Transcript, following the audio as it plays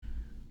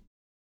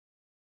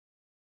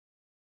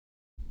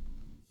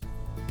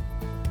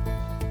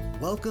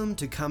Welcome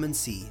to Come and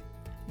See,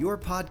 your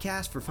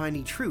podcast for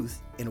finding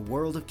truth in a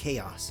world of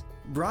chaos.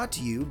 Brought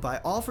to you by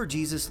All for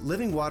Jesus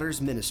Living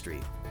Waters Ministry.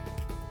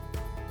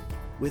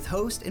 With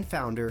host and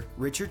founder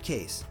Richard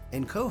Case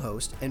and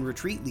co-host and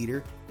retreat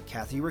leader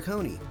Kathy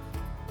Riccone.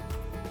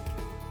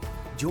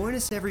 Join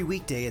us every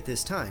weekday at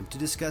this time to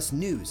discuss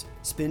news,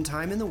 spend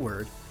time in the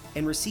Word,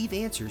 and receive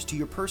answers to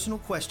your personal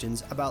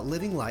questions about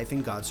living life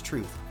in God's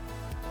truth.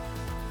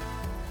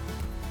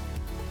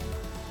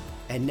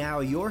 And now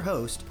your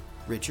host,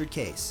 Richard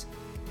Case.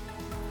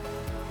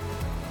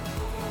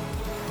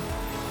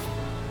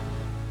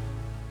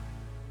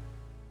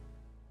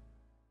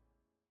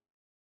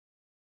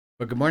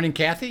 Well, good morning,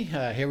 Kathy.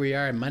 Here we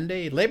are on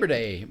Monday, Labor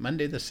Day,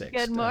 Monday the 6th.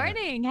 Good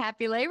morning.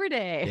 Happy Labor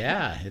Day.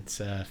 Yeah,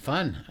 it's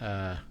fun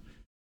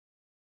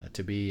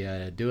to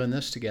be doing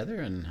this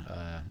together and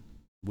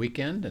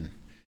weekend and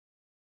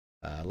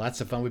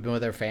lots of fun. We've been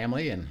with our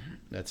family, and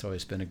that's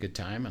always been a good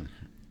time. And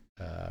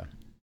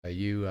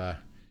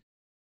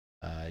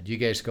do you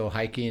guys go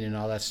hiking and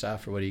all that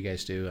stuff, or what do you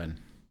guys do? And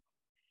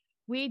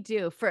we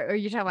do. Are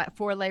you talking about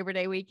for Labor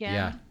Day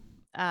weekend?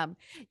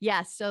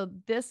 Yeah. So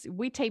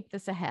we tape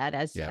this ahead,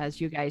 as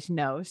you guys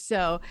know.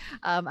 So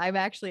I'm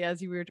actually,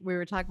 as we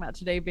were talking about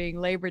today being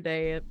Labor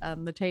Day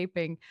on the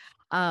taping,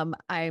 I'm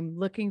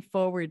looking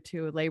forward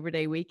to Labor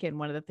Day weekend.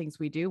 One of the things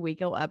we do, we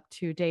go up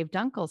to Dave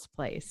Dunkel's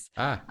place.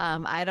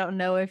 I don't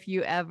know if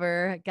you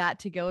ever got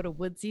to go to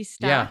Woodsy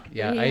Stock.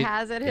 Yeah. He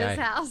has at his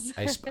house.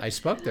 I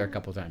spoke there a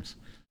couple of times.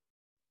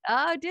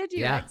 Oh, did you?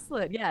 Yeah.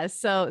 Excellent. Yeah.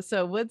 So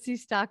Woodsy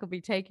Stock will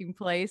be taking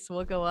place.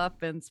 We'll go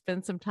up and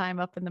spend some time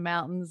up in the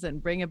mountains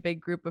and bring a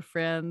big group of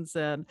friends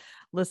and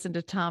listen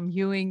to Tom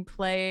Ewing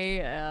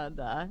play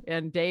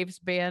and Dave's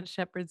band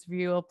Shepherd's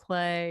View will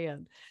play,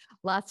 and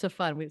lots of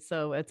fun.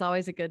 So it's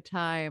always a good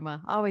time.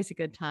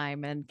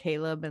 And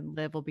Caleb and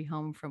Liv will be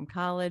home from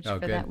college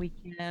for that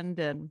weekend,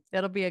 and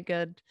it'll be a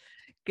good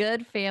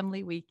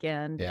family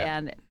weekend. Yeah.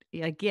 And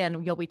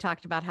again, we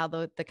talked about how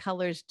the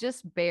colors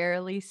just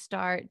barely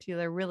start to,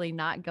 they're really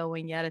not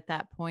going yet at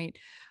that point,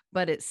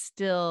 but it's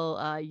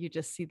still, you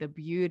just see the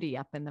beauty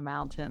up in the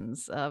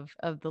mountains of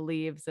the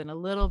leaves, and a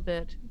little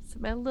bit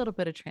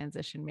of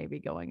transition maybe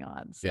going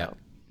on. So.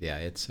 Yeah.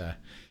 It's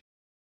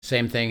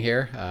same thing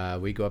here.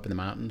 We go up in the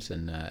mountains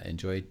and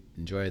enjoy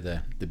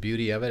the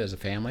beauty of it as a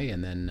family,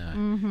 and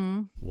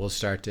then it'll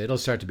start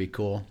to be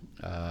cool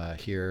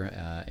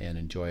here and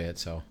enjoy it.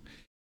 So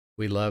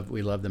we love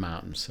the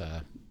mountains.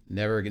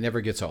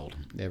 Never gets old.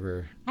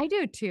 Never. I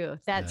do too.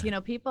 That's,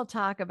 people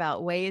talk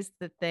about ways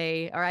that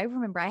I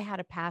remember I had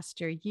a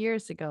pastor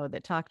years ago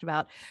that talked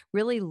about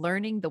really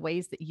learning the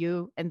ways that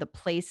you and the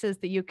places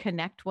that you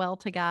connect well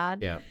to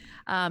God. Yeah.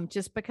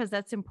 Just because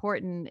that's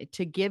important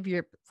to give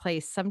your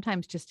place,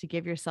 sometimes just to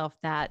give yourself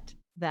that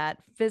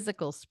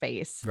physical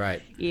space.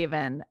 Right.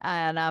 Even.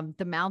 And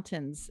the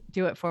mountains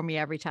do it for me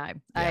every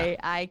time. Yeah.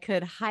 I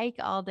could hike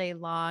all day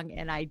long,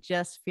 and I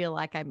just feel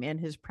like I'm in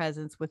his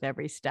presence with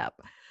every step.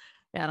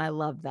 And I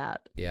love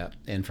that. Yeah.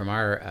 And from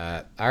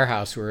our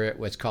house, we're at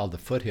what's called the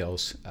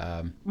foothills.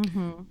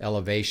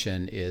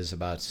 Elevation is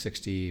about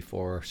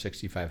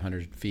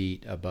 6,500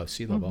 feet above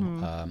sea level.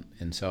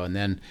 And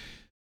then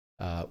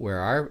where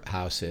our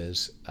house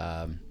is,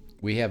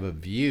 we have a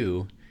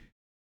view,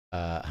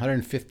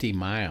 150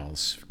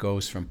 miles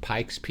goes from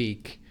Pikes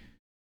Peak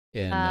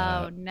in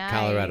nice.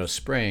 Colorado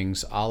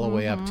Springs all the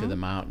way up to the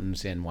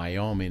mountains in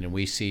Wyoming. And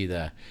we see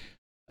the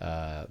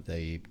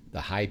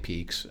high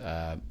peaks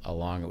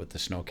along with the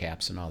snow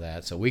caps and all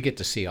that. So we get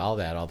to see all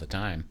that all the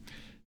time.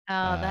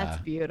 Oh,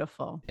 that's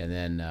beautiful. And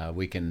then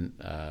we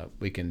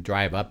can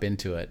drive up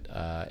into it,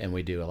 and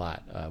we do a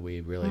lot.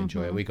 We really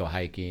enjoy it. We go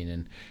hiking,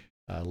 and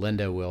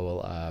Linda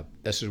will.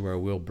 This is where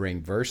we'll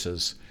bring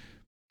verses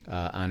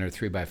on her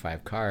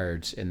 3x5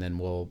 cards, and then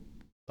we'll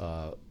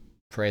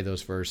pray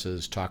those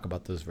verses, talk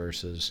about those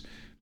verses.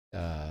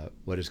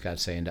 What is God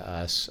saying to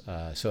us?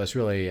 So it's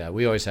really,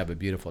 we always have a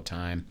beautiful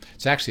time.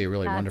 It's actually a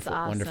really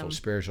wonderful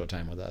spiritual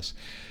time with us.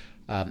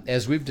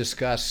 As we've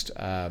discussed,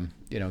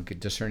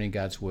 discerning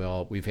God's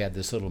will, we've had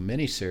this little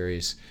mini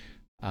series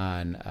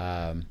on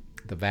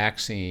the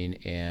vaccine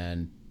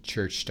and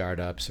church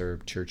startups or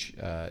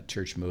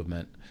church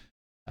movement.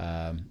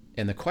 And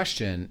the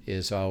question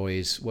is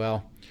always,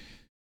 well,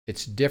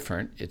 it's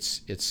different.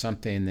 It's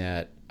something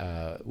that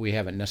we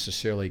haven't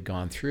necessarily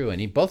gone through.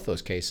 And in both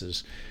those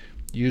cases,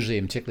 usually,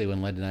 and particularly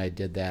when Linda and I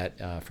did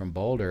that from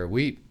Boulder,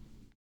 we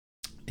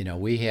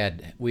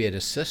had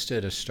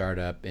assisted a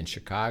startup in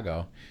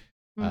Chicago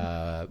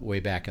way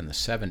back in the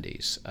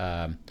 70s,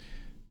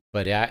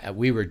 but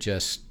we were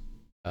just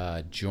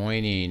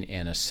joining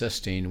and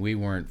assisting. We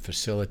weren't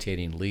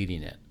facilitating,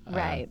 leading it.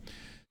 Right.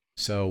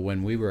 So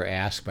when we were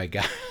asked by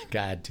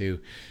God to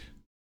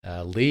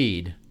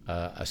lead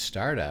a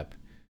startup,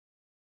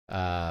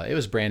 it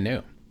was brand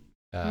new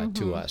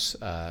to us.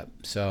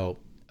 So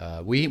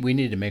we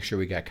needed to make sure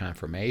we got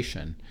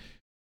confirmation,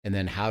 and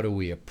then how do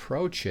we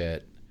approach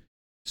it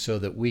so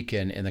that we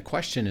can, and the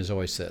question is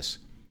always this: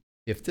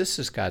 if this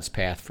is God's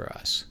path for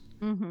us,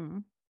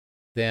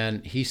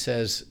 then he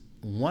says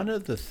one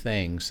of the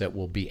things that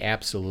will be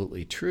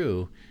absolutely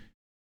true,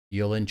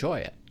 you'll enjoy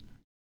it.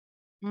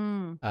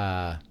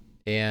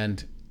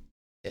 And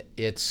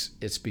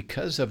it's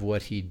because of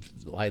what he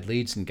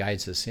leads and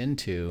guides us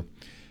into.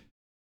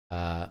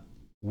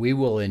 We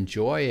will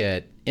enjoy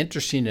it,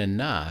 interesting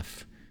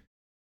enough,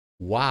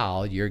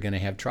 while you're going to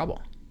have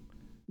trouble.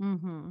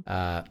 Can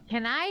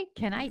I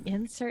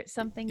insert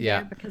something Yeah.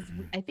 there? Because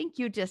I think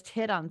you just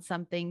hit on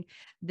something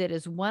that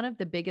is one of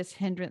the biggest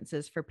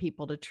hindrances for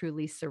people to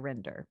truly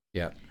surrender.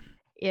 Yeah.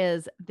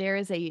 Is there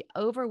is a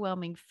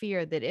overwhelming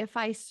fear that if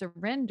I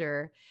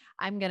surrender,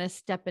 I'm going to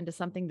step into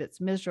something that's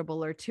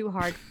miserable or too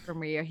hard for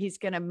me, or he's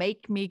going to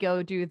make me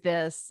go do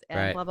this and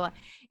Right. blah, blah.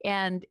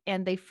 And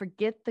they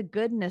forget the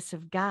goodness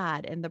of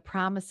God and the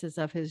promises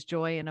of his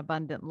joy and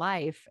abundant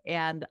life,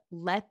 and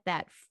let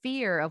that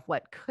fear of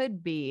what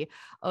could be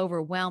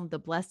overwhelm the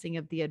blessing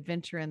of the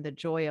adventure and the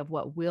joy of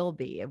what will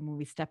be. And when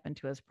we step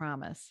into his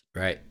promise.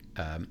 Right.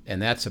 And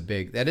that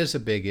is a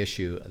big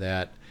issue,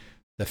 that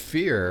the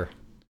fear,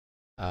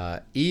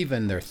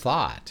 even their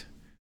thought,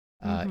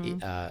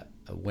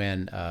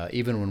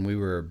 even when we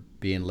were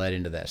being led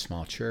into that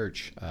small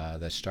church,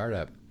 that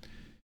startup,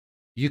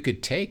 you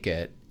could take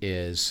it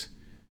as,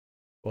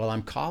 well,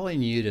 I'm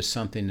calling you to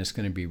something that's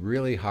going to be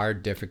really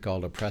hard,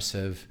 difficult,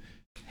 oppressive,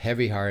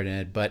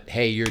 heavy-hearted, but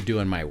hey, you're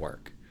doing my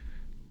work.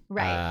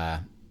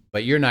 Right.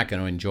 But you're not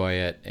going to enjoy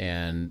it,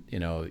 and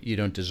you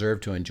don't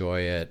deserve to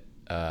enjoy it.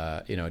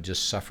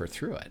 Just suffer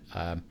through it.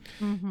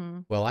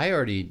 Well, I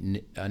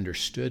already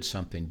understood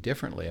something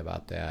differently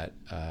about that,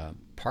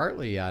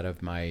 partly out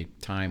of my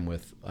time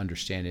with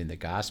understanding the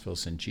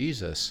Gospels and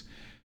Jesus.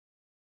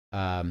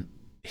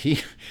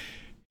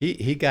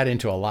 He got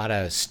into a lot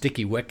of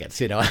sticky wickets,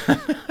 a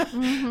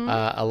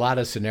lot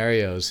of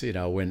scenarios,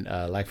 when,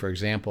 like, for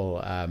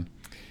example,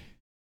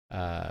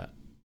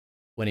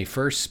 when he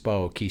first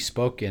spoke, he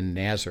spoke in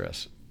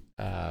Nazareth,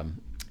 and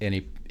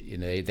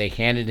they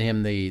handed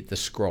him the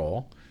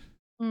scroll,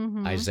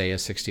 Isaiah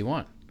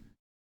 61.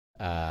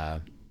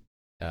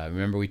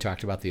 Remember, we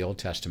talked about the Old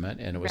Testament,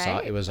 and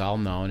it was all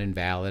known and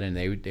valid, and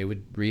they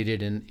would read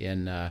it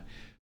in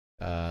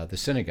the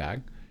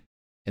synagogue.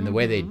 And the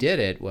way they did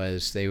it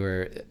was they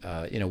were,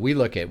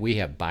 we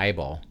have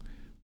Bible,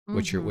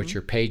 which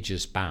are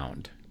pages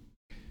bound.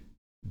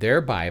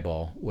 Their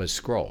Bible was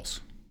scrolls.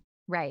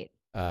 Right.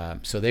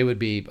 So they would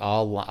be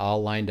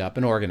all lined up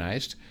and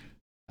organized.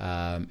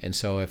 And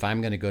so if I'm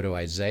going to go to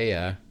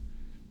Isaiah,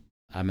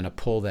 I'm going to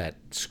pull that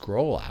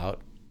scroll out,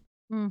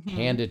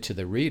 hand it to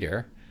the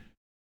reader,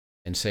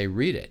 and say,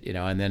 read it,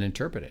 and then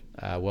interpret it.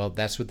 Well,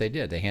 that's what they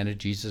did. They handed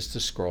Jesus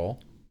the scroll,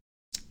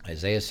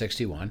 Isaiah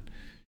 61.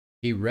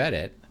 He read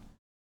it,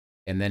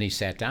 and then he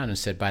sat down and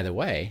said, by the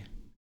way,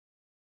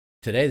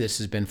 today this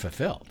has been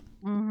fulfilled.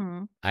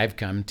 I've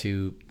come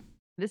to...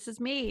 This is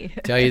me.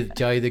 tell you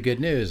the good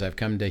news. I've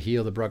come to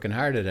heal the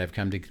brokenhearted. I've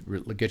come to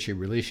get you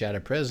released out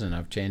of prison.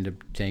 I've come to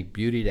take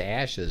beauty to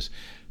ashes,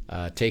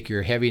 take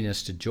your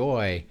heaviness to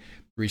joy,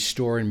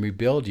 restore and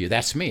rebuild you.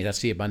 That's me. That's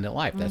the abundant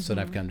life. That's what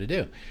I've come to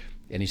do.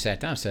 And he sat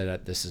down and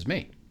said, this is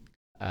me.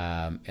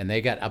 And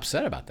they got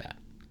upset about that.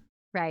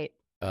 Right.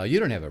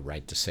 You don't have a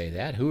right to say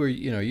that. Who are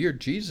you? You're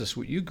Jesus.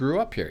 You grew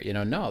up here.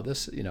 No,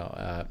 this.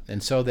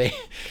 And so they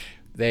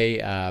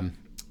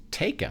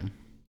take him.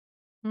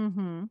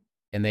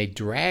 And they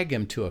drag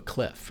him to a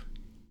cliff,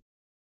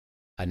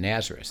 a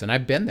Nazareth. And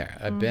I've been there.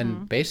 I've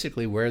been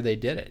basically where they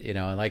did it,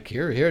 like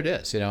here it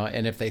is,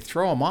 and if they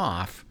throw him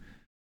off,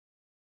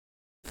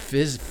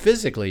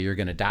 physically you're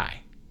going to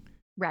die.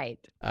 Right.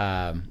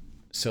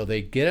 So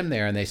they get him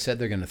there, and they said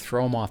they're going to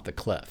throw him off the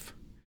cliff.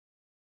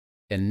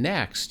 And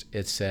next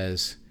it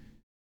says,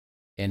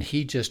 and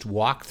he just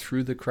walked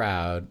through the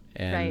crowd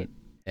and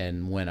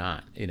went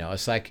on.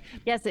 It's like...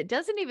 Yes, it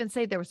doesn't even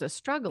say there was a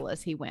struggle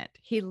as he went.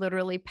 He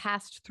literally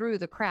passed through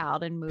the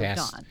crowd and moved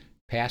on.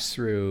 Passed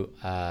through,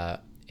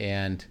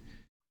 and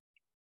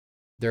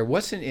there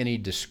wasn't any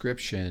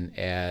description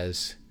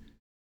as,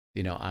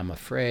 I'm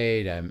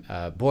afraid,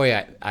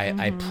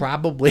 I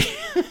probably...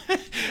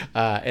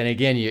 and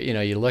again,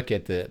 you look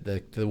at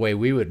the way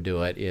we would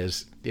do it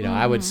is,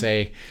 I would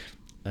say,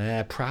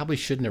 I probably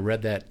shouldn't have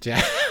read that.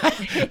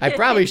 I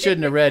probably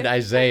shouldn't have read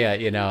Isaiah,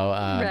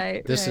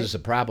 this is a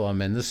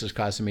problem, and this is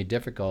causing me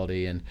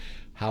difficulty, and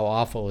how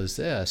awful is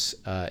this?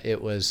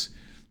 It was,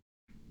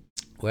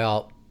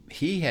 well,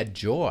 he had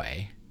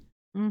joy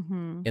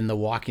in the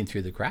walking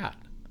through the crowd.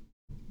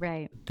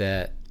 Right.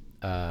 That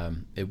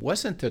it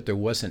wasn't that there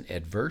wasn't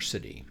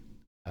adversity,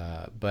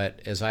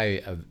 but as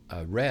I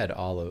read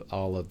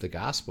all of the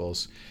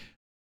Gospels,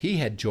 he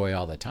had joy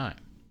all the time.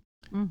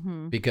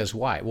 Because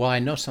why? Well, I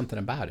know something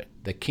about it.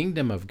 The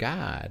kingdom of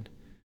God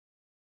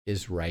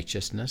is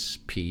righteousness,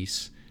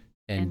 peace,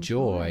 and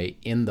joy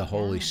in the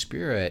Holy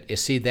Spirit. You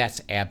see,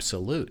 that's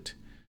absolute.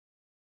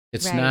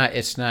 It's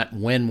not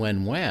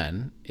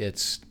when.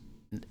 It's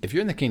if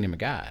you're in the kingdom of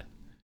God,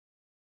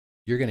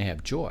 you're going to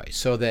have joy.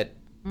 So that,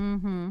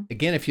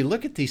 again, if you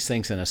look at these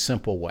things in a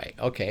simple way,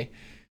 okay,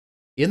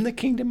 in the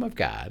kingdom of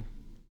God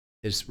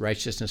is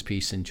righteousness,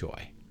 peace, and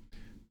joy.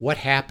 What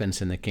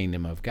happens in the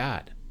kingdom of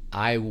God?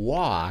 I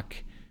walk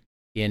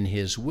in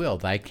his will.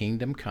 Thy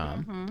kingdom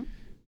come,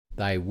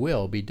 thy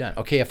will be done.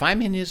 Okay, if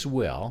I'm in his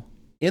will,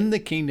 in the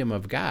kingdom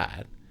of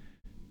God,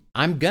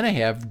 I'm going to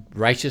have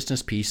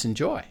righteousness, peace, and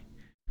joy.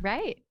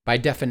 Right. By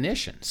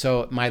definition.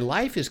 So my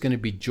life is going to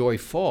be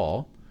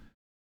joyful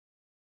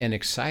and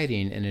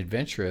exciting and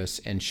adventurous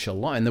and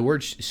shalom. And the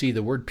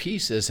word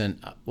peace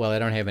isn't, well, I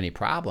don't have any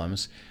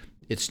problems.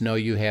 It's no,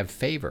 you have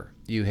favor.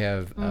 You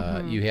have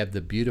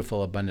the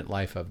beautiful, abundant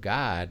life of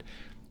God.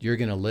 You're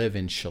going to live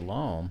in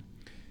shalom.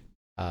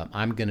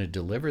 I'm going to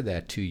deliver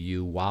that to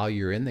you while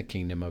you're in the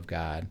kingdom of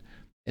God.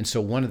 And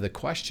so one of the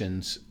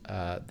questions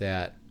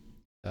that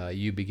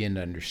you begin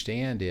to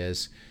understand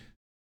is,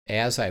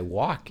 as I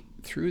walk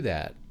through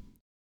that,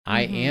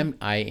 I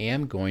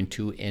am going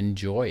to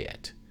enjoy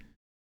it.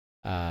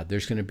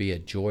 There's going to be a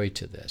joy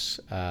to this.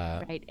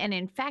 Right. And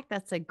in fact,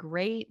 that's a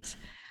great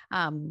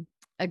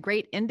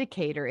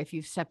indicator if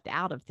you've stepped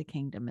out of the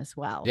kingdom as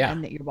well. Yeah.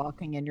 And that you're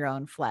walking in your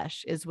own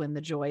flesh is when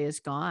the joy is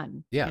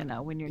gone. Yeah. You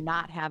know, when you're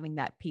not having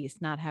that peace,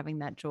 not having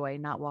that joy,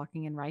 not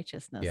walking in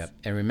righteousness. Yeah.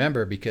 And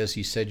remember, because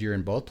he said you're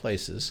in both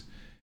places,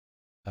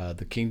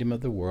 the kingdom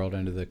of the world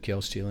under the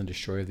kill, steal, and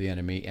destroy of the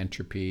enemy,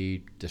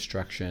 entropy,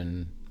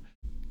 destruction,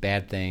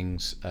 bad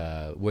things,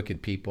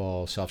 wicked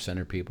people,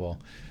 self-centered people.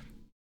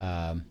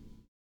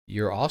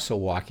 You're also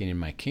walking in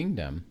my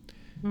kingdom.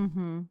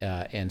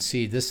 And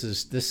see, this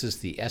is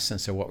the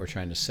essence of what we're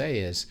trying to say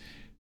is,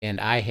 and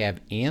I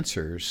have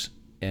answers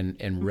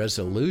and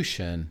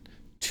resolution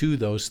to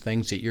those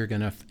things that you're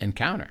going to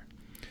encounter.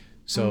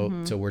 So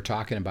we're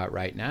talking about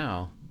right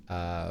now,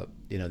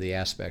 the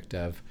aspect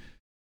of,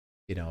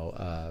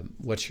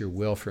 what's your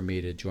will for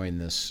me to join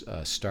this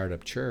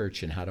startup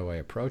church, and how do I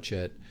approach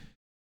it?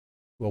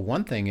 Well,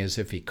 one thing is,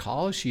 if he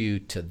calls you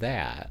to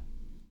that,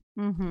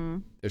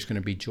 there's going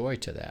to be joy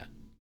to that.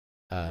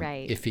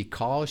 Right. If he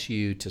calls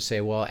you to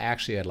say, well,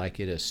 actually, I'd like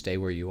you to stay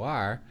where you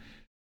are,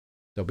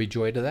 there'll be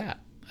joy to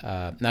that.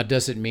 Now,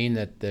 does it mean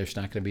that there's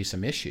not going to be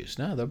some issues?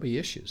 No, there'll be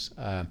issues.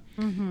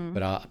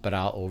 But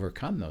I'll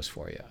overcome those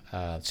for you.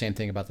 Same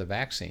thing about the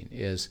vaccine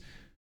is,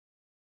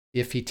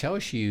 if he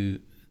tells you,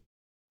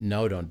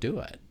 no, don't do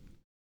it,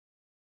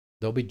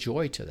 there'll be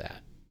joy to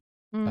that.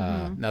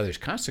 Now there's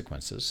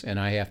consequences, and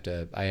I have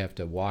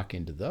to walk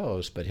into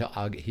those. But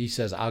he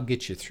says, I'll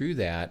get you through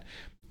that.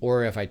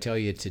 Or if I tell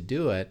you to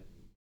do it,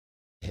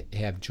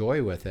 have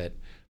joy with it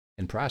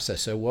and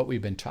process. So what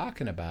we've been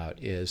talking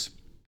about is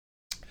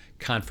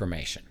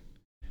confirmation,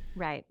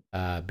 right?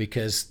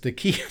 Because the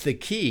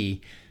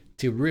key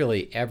to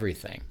really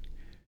everything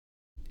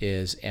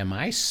is, am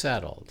I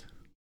settled,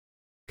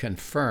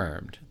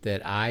 confirmed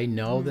that I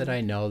know that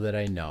I know that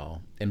I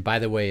know? And by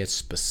the way, it's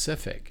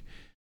specific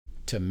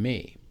to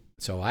me.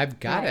 So I've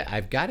got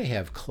to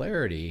have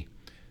clarity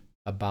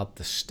about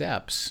the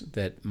steps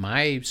that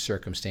my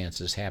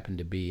circumstances happen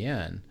to be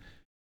in.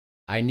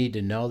 I need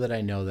to know that I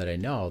know that I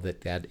know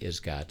that that is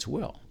God's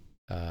will,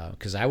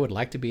 because I would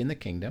like to be in the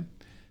kingdom.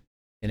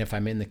 And if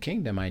I'm in the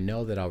kingdom, I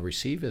know that I'll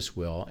receive his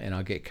will and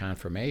I'll get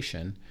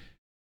confirmation.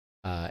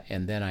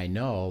 And then I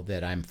know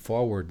that I'm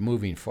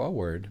moving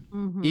forward,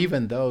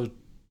 even though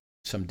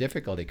some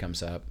difficulty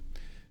comes up.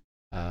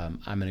 I'm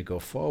going to go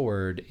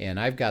forward, and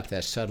I've got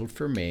that settled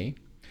for me.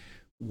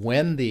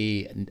 When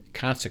the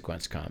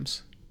consequence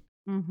comes,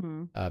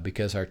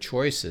 because our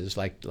choices,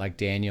 like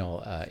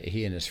Daniel,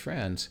 he and his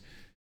friends,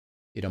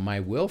 my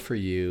will for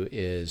you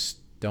is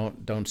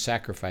don't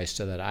sacrifice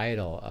to that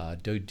idol.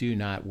 Do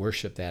not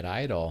worship that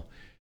idol.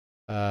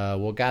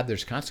 Well, God,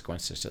 there's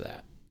consequences to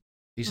that.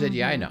 He said,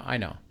 yeah, I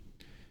know.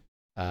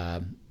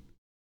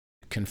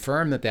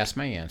 Confirm that that's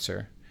my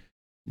answer.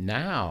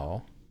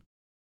 Now,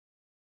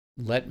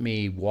 let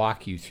me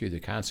walk you through the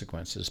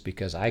consequences,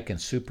 because I can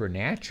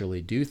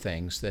supernaturally do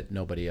things that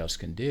nobody else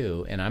can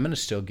do, and I'm going to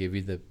still give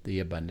you the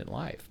abundant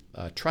life.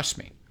 Trust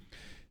me.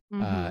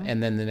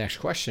 And then the next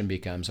question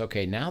becomes,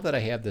 okay, now that I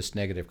have this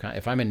negative,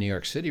 if I'm in New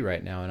York City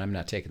right now and I'm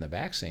not taking the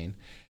vaccine,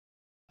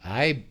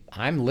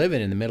 I'm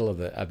living in the middle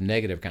of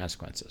negative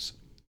consequences.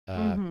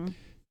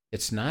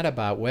 It's not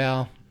about,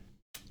 well,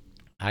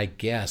 I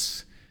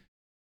guess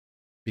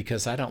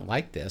because I don't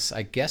like this,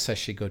 I guess I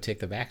should go take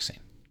the vaccine.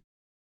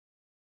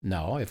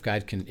 No, if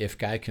God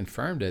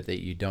confirmed it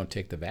that you don't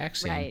take the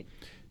vaccine, right.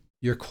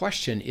 Your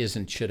question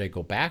isn't, should I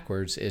go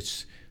backwards?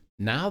 It's,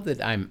 now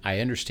that I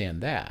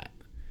understand that,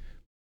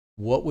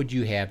 what would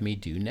you have me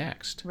do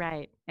next?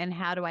 Right. And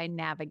how do I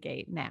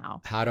navigate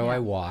now? How do I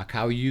walk?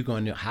 How are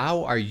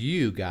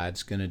you,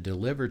 God's going to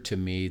deliver to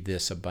me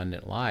this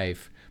abundant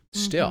life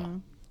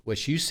still?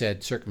 Which you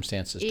said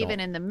circumstances even don't.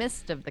 in the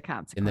midst of the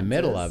consequences. In the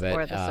middle of it.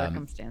 Or the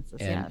circumstances,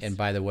 yes. And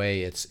by the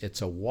way,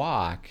 it's a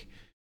walk.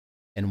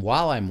 And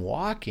while I'm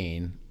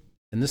walking,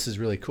 and this is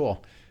really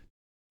cool,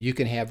 you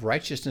can have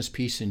righteousness,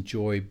 peace, and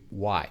joy.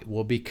 Why?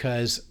 Well,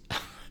 because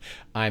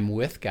I'm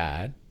with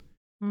God.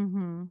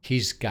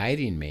 He's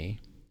guiding me.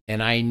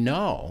 And I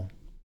know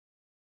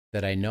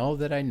that I know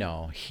that I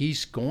know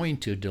he's going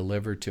to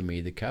deliver to me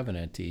the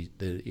covenant,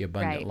 the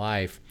abundant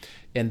life.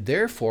 And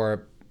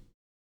therefore,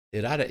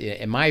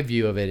 and my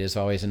view of it is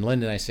always, and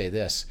Linda and I say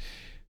this,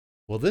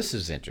 well, this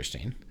is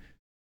interesting.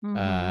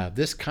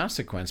 This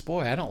consequence,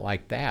 boy, I don't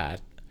like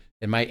that.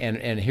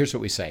 And here's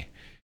what we say.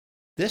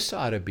 This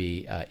ought to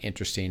be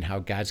interesting how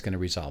God's going to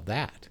resolve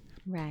that.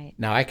 Right.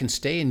 Now I can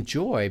stay in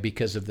joy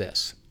because of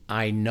this.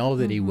 I know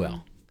that he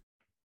will.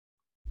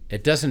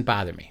 It doesn't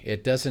bother me.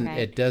 It doesn't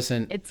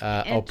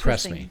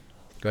oppress me.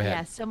 Go ahead.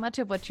 Yeah, so much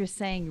of what you're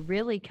saying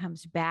really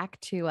comes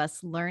back to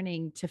us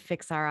learning to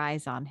fix our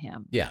eyes on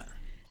him. Yeah.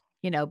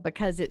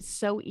 Because it's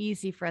so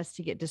easy for us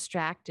to get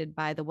distracted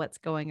by what's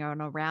going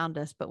on around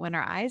us. But when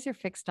our eyes are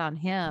fixed on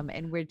him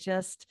and we're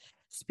just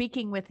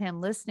speaking with him,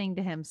 listening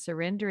to him,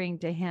 surrendering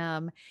to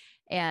him,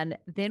 and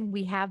then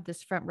we have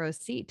this front row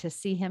seat to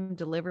see him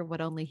deliver what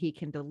only he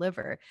can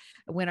deliver.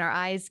 When our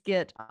eyes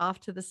get off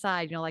to the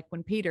side, like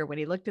when Peter, when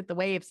he looked at the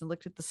waves and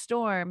looked at the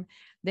storm,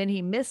 then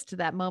he missed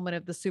that moment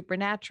of the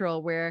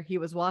supernatural where he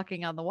was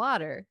walking on the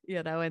water,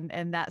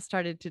 and that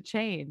started to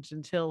change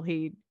until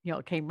he,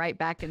 came right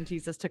back and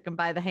Jesus took him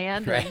by the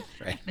hand and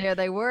there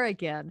they were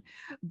again.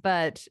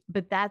 But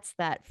that's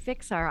that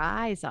fix our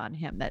eyes on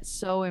him. That's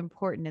so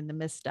important in the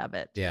midst of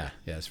it. Yeah,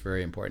 it's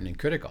very important and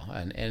critical.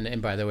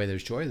 And by the way,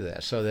 there's joy to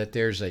that, so that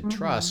there's a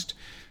trust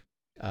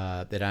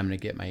that I'm going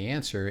to get my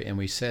answer. And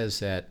he says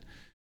that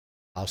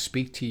I'll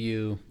speak to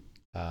you.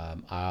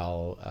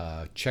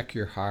 I'll check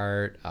your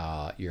heart.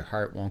 Your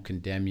heart won't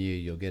condemn you.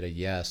 You'll get a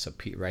yes,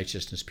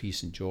 righteousness,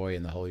 peace, and joy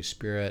in the Holy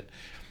Spirit.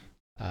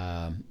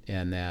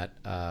 And that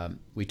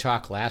we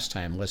talked last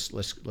time.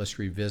 Let's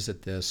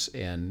revisit this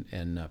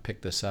and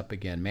pick this up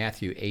again.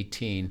 Matthew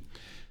 18,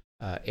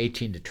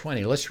 18 to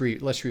 20.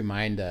 Let's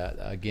remind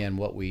again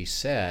what we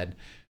said,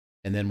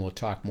 and then we'll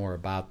talk more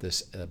about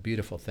this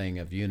beautiful thing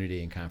of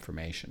unity and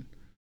confirmation.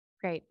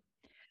 Great.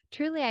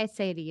 Truly I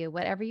say to you,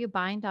 whatever you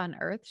bind on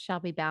earth shall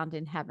be bound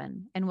in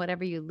heaven, and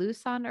whatever you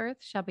loose on earth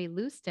shall be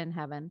loosed in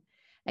heaven.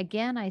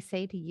 Again, I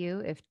say to you,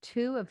 if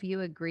two of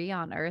you agree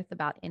on earth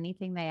about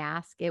anything they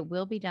ask, it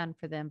will be done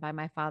for them by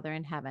my Father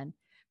in heaven.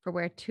 For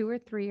where 2 or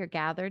 3 are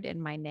gathered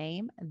in my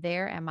name,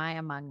 there am I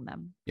among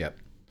them. Yep.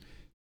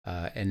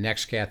 And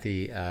next,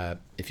 Kathy,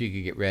 if you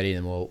could get ready,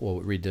 and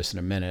we'll read this in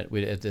a minute.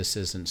 This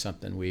isn't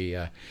something we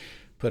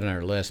put on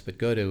our list, but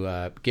go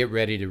to get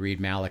ready to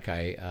read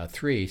Malachi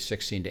 3,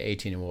 16 to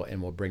 18,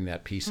 and we'll bring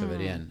that piece of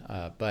it in.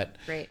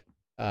 Great.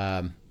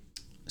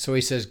 So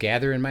he says,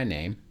 gather in my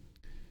name.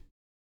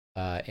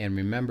 And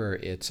remember,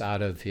 it's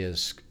out of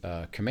his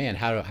command.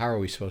 How are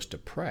we supposed to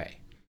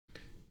pray?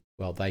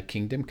 Well, thy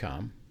kingdom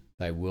come,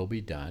 thy will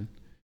be done.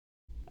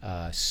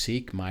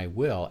 Seek my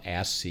will,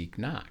 ask, seek,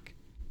 knock.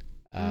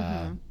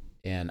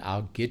 And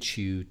I'll get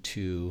you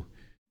to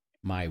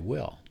my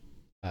will.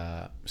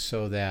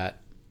 So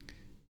that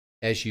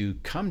as you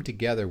come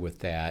together with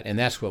that, and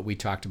that's what we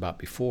talked about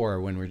before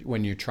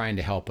when you're trying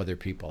to help other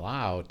people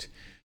out,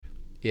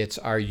 it's,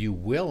 are you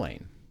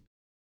willing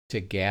to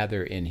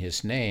gather in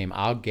his name?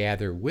 I'll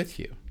gather with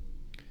you.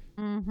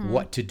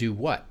 What to do?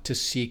 What to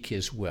seek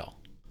his will.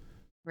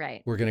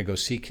 Right. We're going to go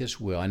seek his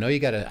will. I know you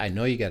got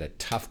a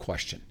tough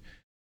question.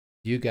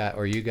 You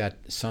got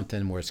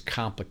something where it's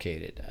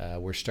complicated.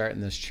 We're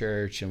starting this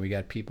church, and we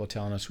got people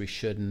telling us we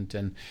shouldn't,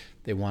 and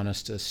they want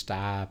us to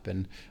stop,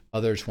 and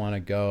others want to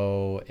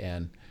go,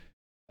 and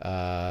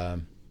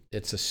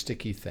it's a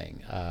sticky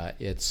thing.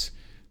 It's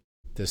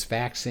this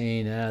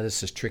vaccine.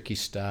 This is tricky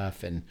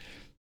stuff, and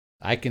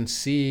I can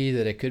see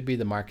that it could be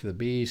the mark of the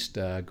beast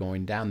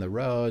going down the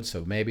road,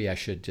 so maybe I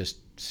should just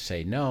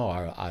say no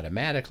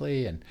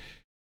automatically. And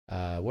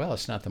well,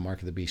 it's not the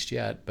mark of the beast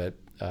yet, but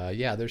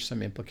yeah, there's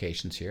some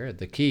implications here.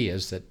 The key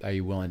is that, are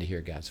you willing to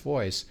hear God's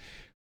voice?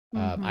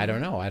 I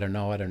don't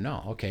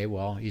know. Okay,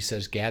 well, he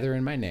says, gather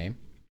in my name,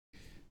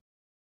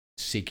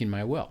 seeking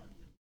my will.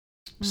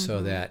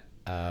 So that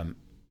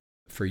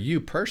for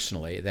you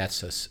personally,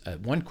 that's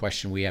one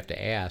question we have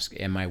to ask.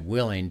 Am I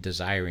willing,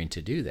 desiring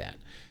to do that?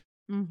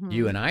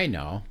 You and I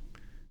know.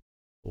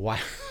 Why?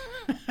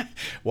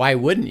 Why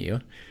wouldn't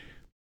you?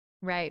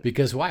 Right.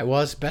 Because why?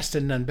 Well, it's best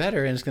and none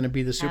better, and it's going to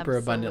be the super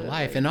abundant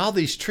life. And all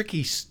these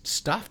tricky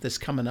stuff that's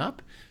coming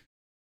up,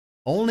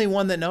 only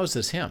one that knows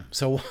is him.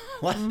 So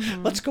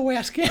let's go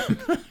ask him.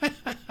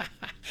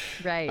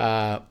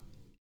 Right.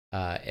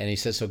 And he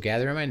says, so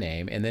gather in my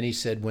name. And then he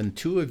said, when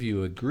 2 of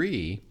you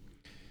agree,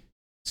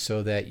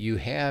 so that you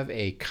have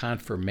a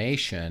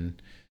confirmation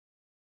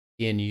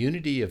in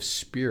unity of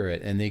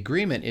spirit, and the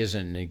agreement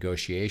isn't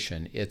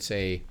negotiation, it's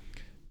a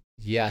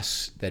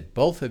yes that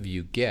both of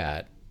you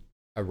get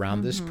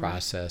around this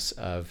process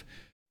of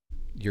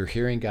you're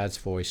hearing God's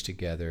voice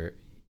together,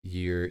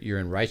 you're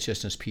in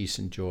righteousness, peace,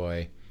 and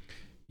joy,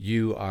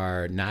 you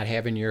are not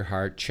having your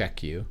heart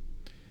check you.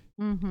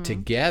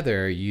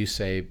 Together you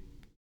say,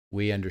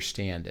 we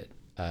understand it.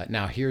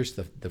 Now here's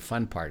the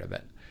fun part of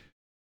it.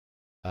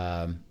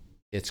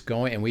 It's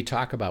going, and we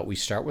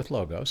start with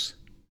logos.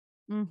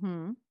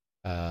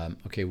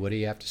 Okay, what do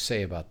you have to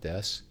say about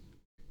this?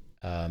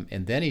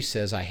 And then he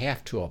says, I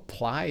have to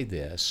apply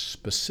this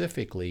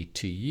specifically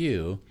to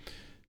you,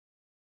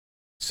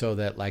 so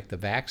that, like the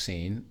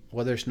vaccine,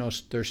 well,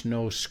 there's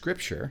no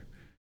scripture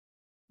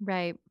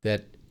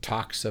that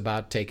talks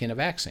about taking a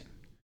vaccine.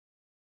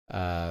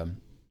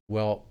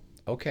 well,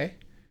 okay.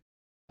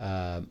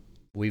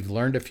 We've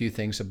learned a few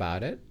things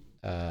about it,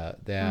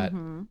 that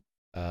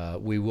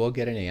we will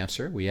get an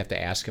answer. We have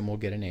to ask him, we'll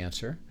get an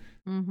answer.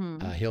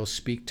 He'll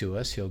speak to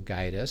us, he'll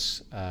guide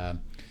us.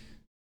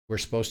 We're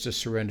supposed to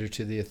surrender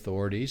to the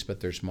authorities, but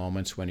there's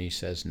moments when he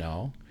says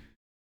no.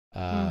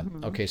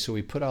 Okay, so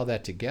we put all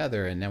that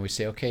together, and then we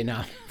say, okay,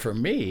 now for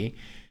me,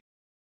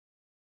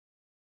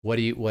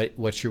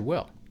 what's your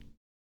will?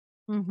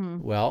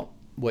 Well,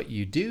 what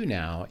you do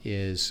now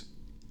is,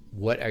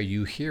 what are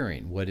you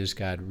hearing? What is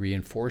God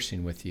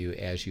reinforcing with you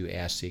as you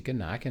ask, seek, and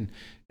knock? And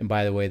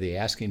by the way, the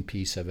asking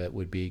piece of it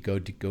would be go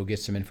get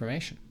some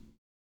information.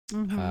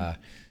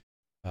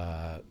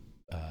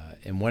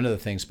 And one of the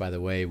things, by the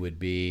way, would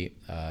be,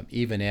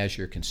 even as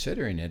you're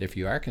considering it, if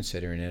you are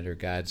considering it, or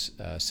God's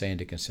saying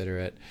to consider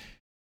it,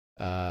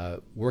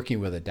 working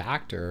with a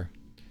doctor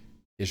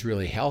is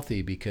really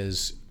healthy,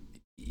 because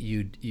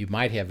you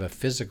might have a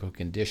physical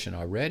condition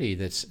already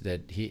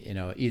that he,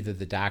 either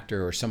the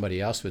doctor or somebody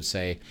else would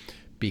say,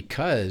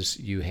 because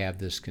you have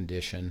this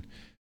condition,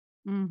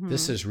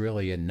 this is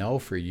really a no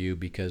for you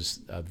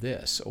because of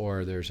this,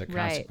 or there's a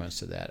consequence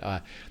to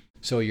that.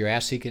 So you're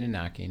ask, seeking, and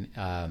knocking,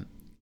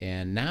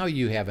 and now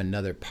you have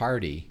another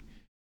party,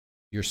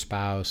 your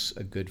spouse,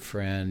 a good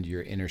friend,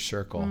 your inner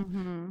circle.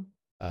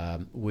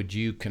 Would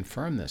you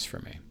confirm this for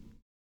me?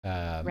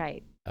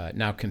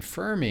 Now,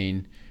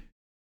 confirming,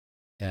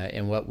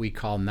 and what we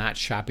call not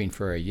shopping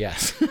for a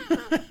yes.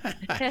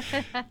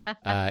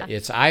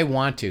 It's I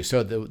want to.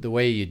 So the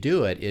way you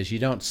do it is, you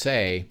don't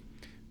say,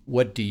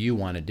 what do you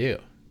want to do?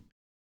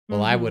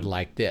 Well, I would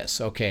like this.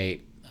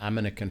 Okay, I'm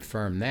going to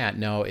confirm that.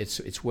 No,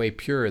 it's way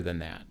purer than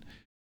that.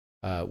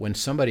 When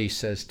somebody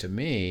says to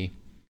me,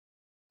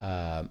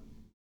 I'm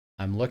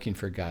looking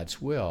for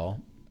God's will,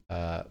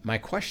 my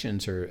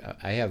questions are,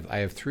 I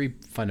have three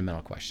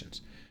fundamental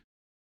questions.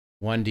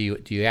 One, do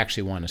you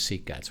actually want to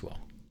seek God's will?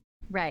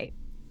 Right.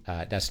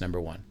 That's number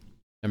one.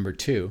 Number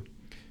two,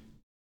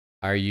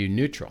 are you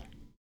neutral?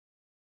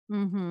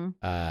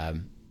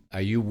 Are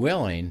you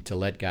willing to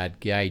let God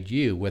guide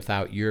you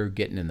without your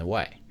getting in the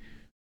way?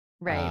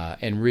 Right.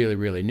 And really,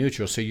 really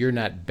neutral. So you're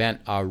not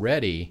bent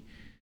already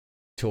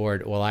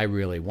toward, well, I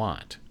really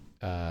want.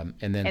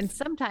 And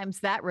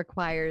sometimes that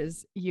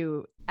requires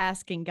you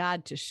asking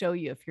God to show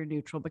you if you're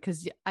neutral,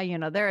 because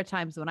there are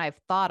times when I've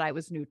thought I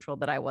was neutral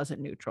that I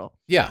wasn't neutral.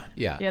 Yeah.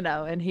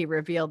 And he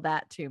revealed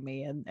that to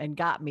me and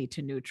got me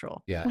to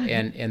neutral. Yeah.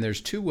 And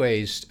there's two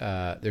ways.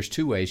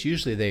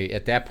 Usually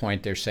at that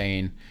point they're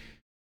saying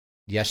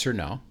yes or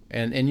no.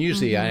 And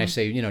usually I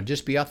say,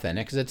 just be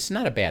authentic, because it's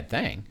not a bad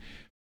thing.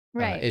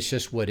 Right. It's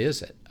just, what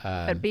is it?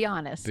 But be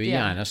honest. Be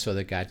honest, so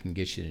that God can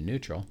get you to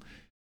neutral.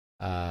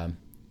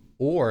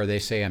 Or they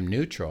say, I'm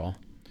neutral,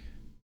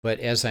 but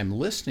as I'm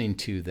listening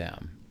to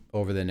them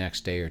over the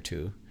next day or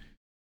two,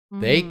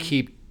 they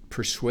keep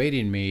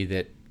persuading me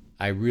that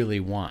I really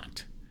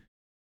want.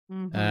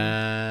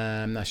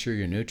 I'm not sure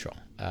you're neutral.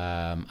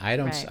 I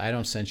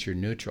don't sense you're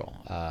neutral,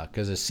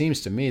 because it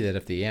seems to me that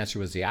if the answer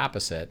was the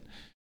opposite,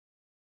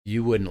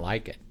 you wouldn't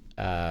like it.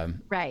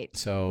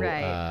 So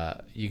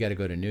you got to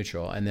go to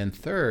neutral. And then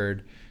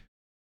third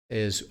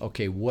is,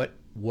 okay, what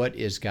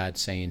is God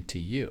saying to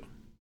you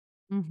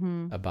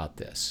about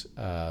this?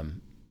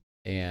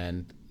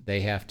 And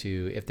they have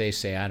to, if they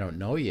say, I don't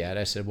know yet,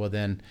 I said, well,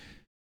 then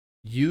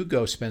you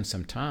go spend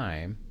some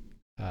time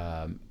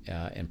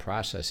and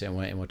process it.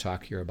 And we'll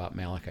talk here about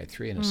Malachi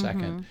 3 in a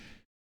second.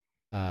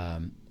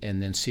 And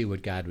then see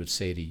what God would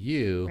say to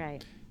you.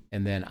 Right.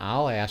 And then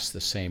I'll ask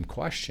the same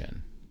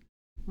question.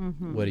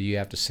 What do you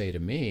have to say to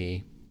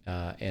me?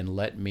 And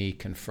let me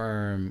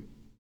confirm,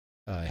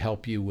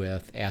 help you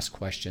with, ask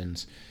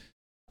questions.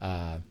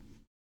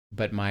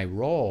 But my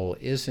role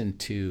isn't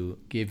to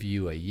give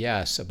you a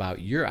yes about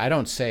I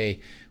don't say,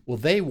 well,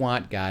 they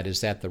want God, is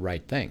that the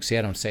right thing? See,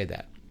 I don't say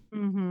that.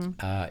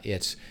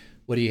 It's,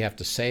 what do you have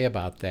to say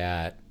about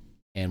that?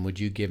 And would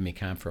you give me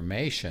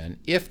confirmation?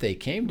 If they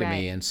came to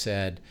me and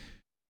said,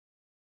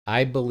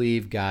 I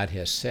believe God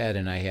has said,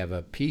 and I have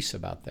a peace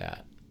about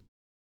that,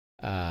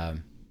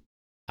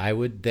 I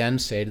would then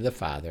say to the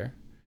Father,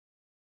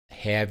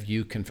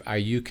 are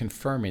you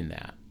confirming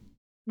that?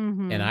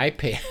 And I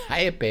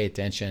pay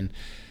attention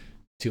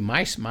to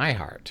my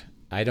heart.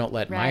 I don't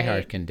let my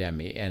heart condemn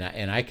me,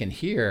 and I can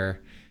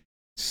hear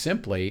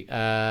simply,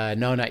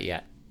 no, not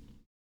yet,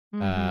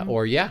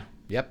 or yeah,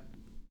 yep,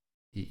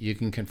 you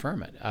can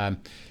confirm it.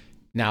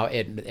 Now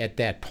at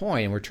that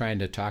point, and we're trying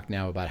to talk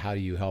now about how do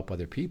you help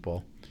other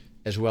people,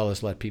 as well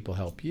as let people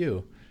help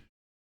you.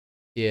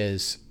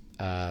 Is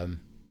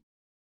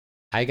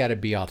I got to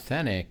be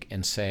authentic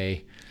and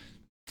say,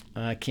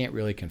 I can't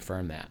really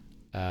confirm that.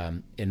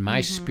 In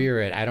my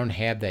spirit, I don't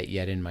have that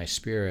yet in my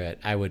spirit.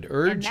 I would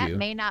urge you. And that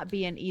may not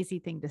be an easy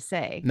thing to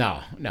say.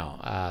 No.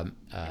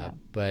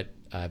 But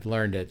I've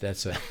learned that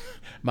that's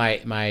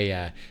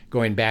my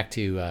going back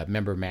to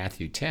remember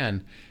Matthew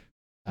 10.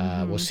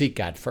 We'll seek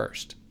God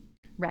first.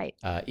 Right.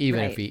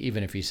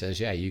 Even if he says,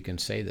 yeah, you can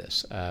say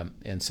this.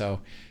 And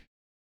so,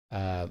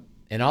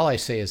 and all I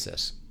say is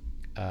this: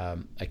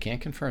 I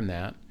can't confirm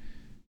that.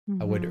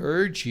 I would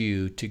urge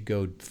you to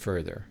go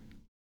further.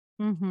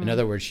 Mm-hmm. In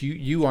other words,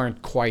 you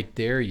aren't quite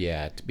there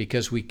yet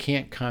because we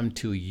can't come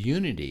to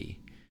unity.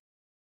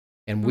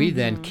 And we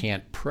then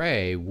can't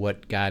pray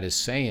what God is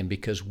saying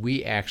because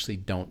we actually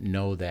don't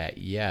know that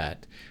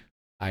yet.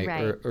 I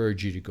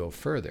urge you to go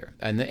further.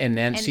 And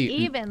then see.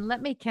 Even,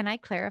 can I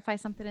clarify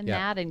something in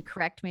that and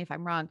correct me if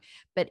I'm wrong?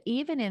 But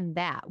even in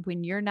that,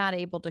 when you're not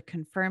able to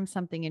confirm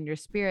something in your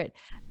spirit,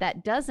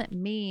 that doesn't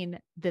mean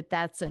that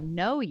that's a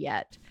no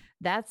yet.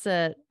 That's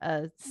a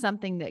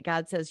something that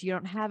God says you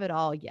don't have it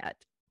all yet.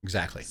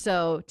 Exactly.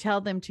 So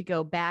tell them to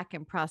go back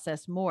and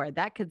process more.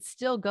 That could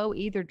still go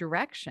either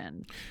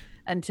direction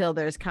until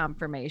there's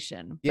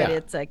confirmation. But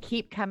it's a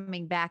keep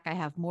coming back. I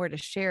have more to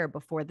share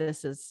before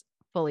this is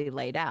fully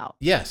laid out.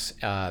 Yes.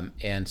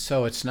 And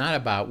so it's not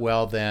about,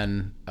 well,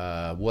 then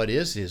what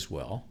is his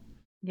will?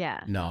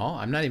 Yeah. No,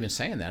 I'm not even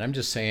saying that. I'm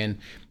just saying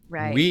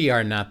we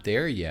are not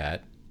there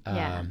yet.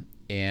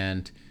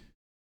 And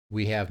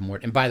we have more.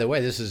 And by the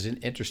way, this is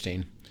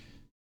interesting.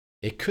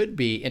 It could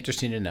be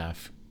interesting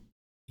enough.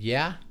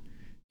 Yeah,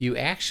 you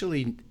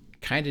actually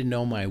kind of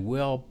know my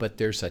will, but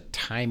there's a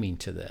timing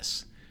to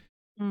this.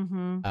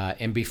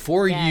 And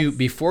before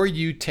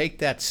you take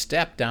that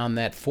step down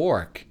that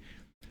fork,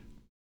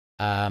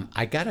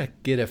 I got to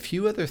get a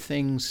few other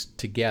things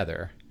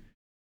together,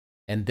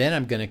 and then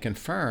I'm going to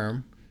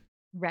confirm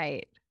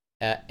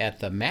at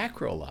the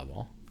macro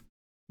level.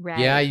 Right.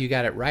 Yeah, you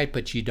got it right,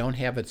 but you don't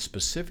have it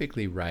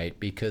specifically right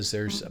because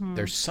there's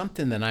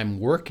something that I'm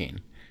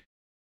working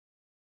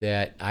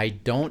that I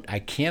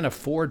can't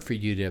afford for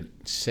you to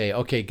say,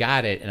 okay,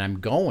 got it, and I'm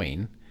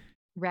going.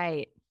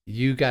 Right.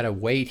 You got to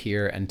wait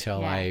here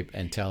until I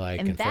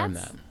confirm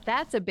that.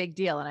 That's a big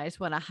deal. And I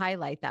just want to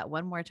highlight that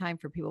one more time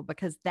for people,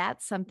 because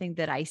that's something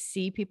that I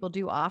see people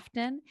do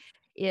often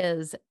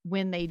is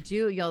when they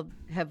do, you'll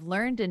have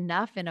learned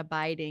enough in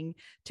abiding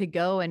to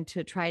go and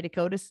to try to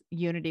go to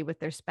unity with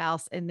their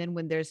spouse. And then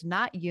when there's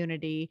not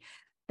unity,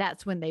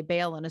 that's when they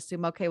bail and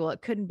assume, okay, well,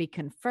 it couldn't be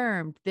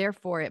confirmed,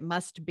 therefore it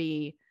must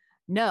be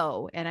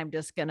no. And I'm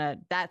just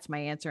that's my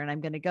answer. And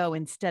I'm going to go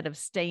instead of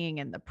staying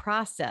in the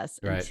process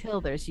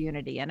until there's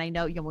unity. And I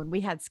know, when we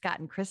had Scott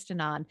and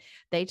Kristen on,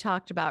 they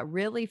talked about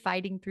really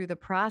fighting through the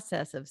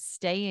process of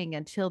staying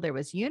until there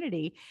was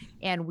unity.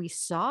 And we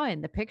saw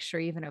in the picture,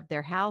 even of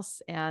their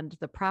house and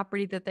the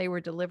property that they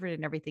were delivered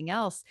and everything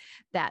else,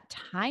 that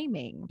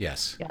timing.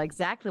 Yes.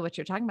 Exactly what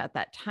you're talking about.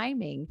 That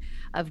timing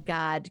of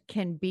God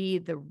can be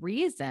the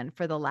reason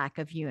for the lack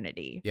of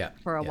unity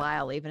for a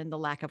while, even in the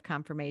lack of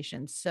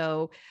confirmation.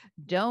 So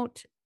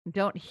don't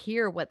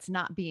hear what's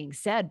not being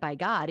said by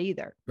God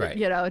either. Right.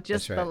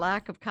 Just the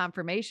lack of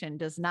confirmation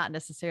does not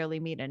necessarily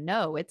mean a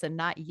no. It's a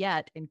not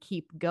yet, and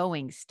keep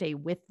going. Stay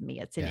with me.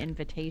 It's an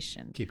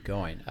invitation. Keep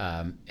going.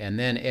 And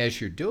then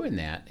as you're doing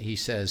that, he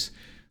says,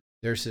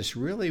 there's this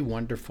really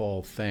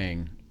wonderful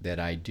thing that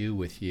I do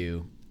with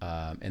you.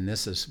 And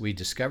we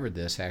discovered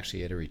this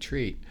actually at a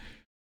retreat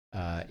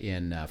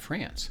in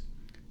France.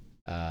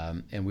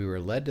 And we were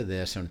led to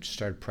this and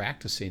started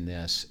practicing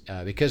this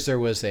because there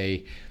was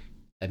a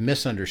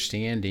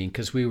misunderstanding,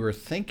 because we were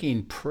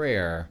thinking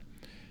prayer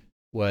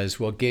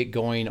was, get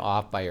going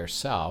off by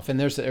yourself. And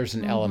there's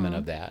an element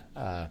of that.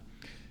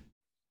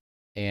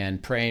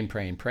 And praying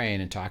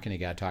and talking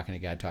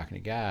to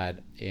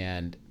God.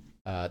 And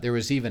there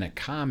was even a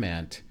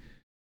comment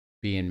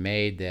being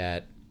made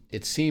that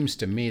it seems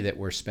to me that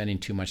we're spending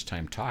too much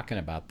time talking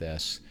about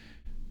this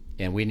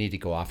and we need to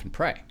go off and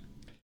pray.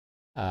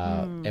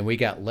 And we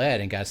got led,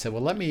 and God said,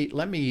 well, let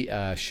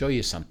me show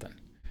you something.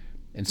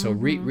 And so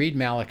read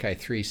Malachi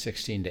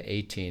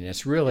 3:16-18.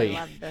 It's really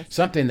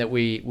something that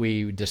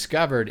we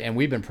discovered, and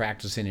we've been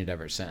practicing it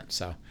ever since.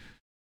 So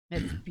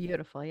it's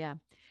beautiful. Yeah.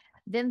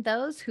 Then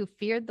those who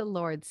feared the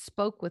Lord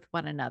spoke with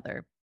one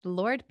another. The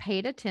Lord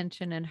paid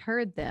attention and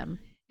heard them,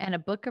 and a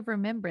book of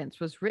remembrance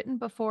was written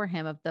before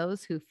him of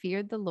those who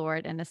feared the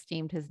Lord and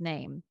esteemed his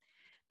name.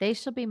 They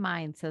shall be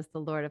mine, says the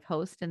Lord of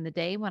hosts, in the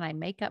day when I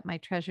make up my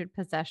treasured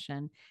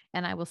possession,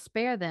 and I will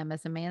spare them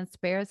as a man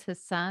spares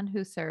his son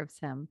who serves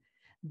him.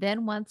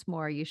 Then once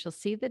more you shall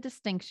see the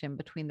distinction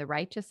between the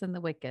righteous and the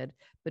wicked,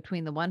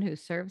 between the one who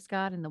serves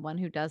God and the one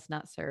who does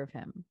not serve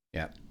him.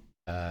 Yeah.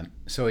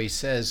 So he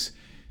says,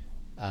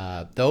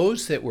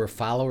 those that were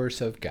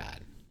followers of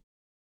God.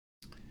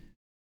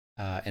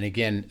 And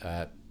again,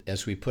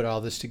 as we put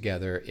all this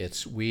together,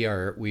 we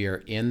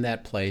are in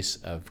that place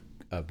of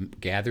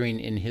gathering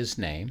in his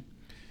name.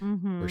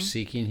 We're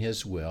seeking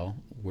his will.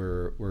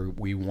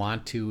 We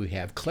want to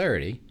have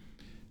clarity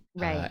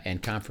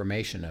and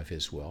confirmation of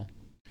his will.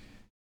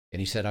 And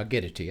he said, I'll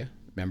get it to you.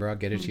 Remember, I'll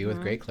get it to you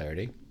with great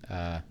clarity.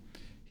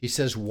 He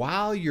says,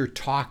 while you're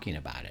talking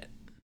about it,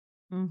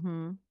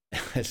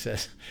 it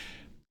says,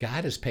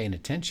 God is paying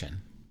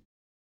attention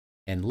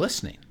and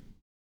listening.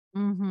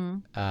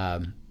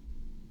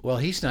 Well,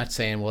 he's not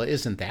saying, well,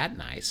 isn't that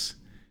nice?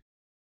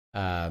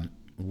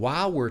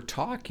 While we're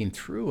talking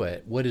through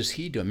it, what is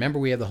he doing? Remember,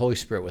 we have the Holy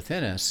Spirit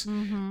within us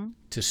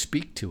to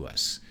speak to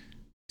us,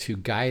 to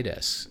guide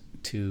us,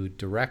 to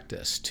direct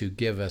us, to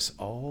give us,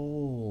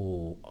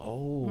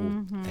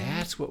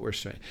 that's what we're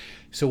saying.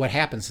 So what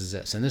happens is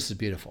this, and this is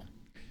beautiful.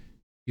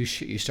 You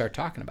start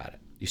talking about it.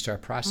 You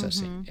start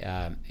processing.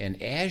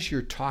 And as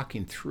you're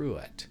talking through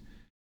it,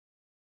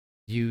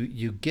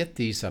 you get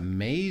these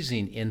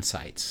amazing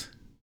insights.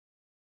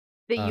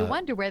 That you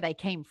wonder where they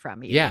came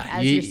from, even, yeah,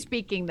 as you're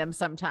speaking them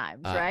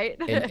sometimes, right?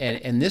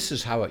 and this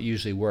is how it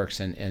usually works,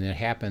 and it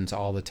happens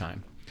all the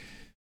time.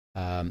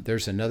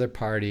 There's another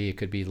party. It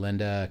could be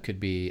Linda. It could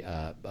be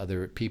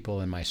other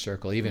people in my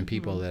circle, even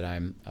people that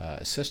I'm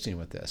assisting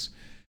with this.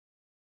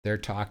 They're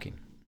talking.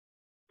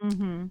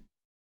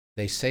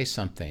 They say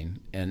something,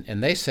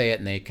 and they say it,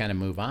 and they kind of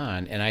move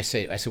on. And I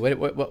say, wait,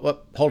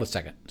 hold a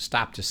second.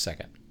 Stop just a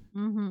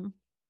second.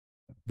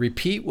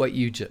 Repeat what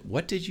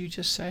did you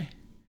just say?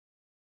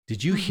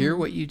 Did you hear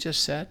what you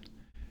just said?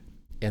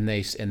 And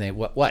they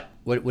what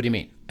do you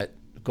mean?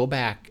 Go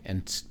back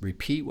and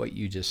repeat what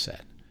you just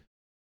said.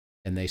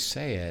 And they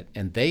say it,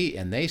 and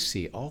they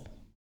see, oh,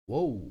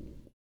 whoa,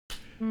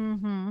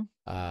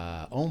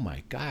 oh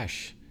my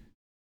gosh.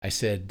 I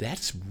said,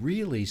 that's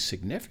really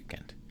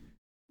significant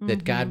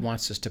that God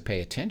wants us to pay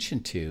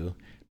attention to,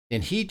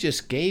 and He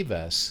just gave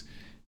us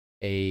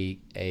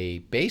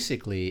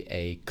basically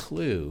a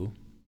clue,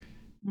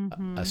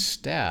 a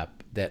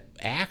step that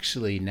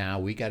actually now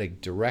we got to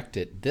direct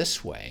it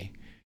this way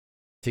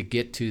to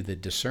get to the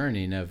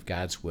discerning of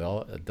God's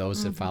will,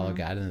 those that follow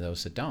God and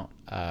those that don't.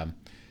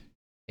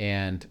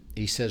 And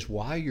He says,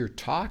 while you're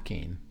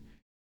talking,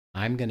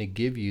 I'm going to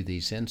give you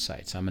these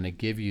insights. I'm going to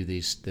give you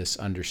this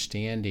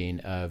understanding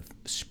of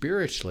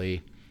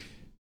spiritually.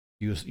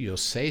 You'll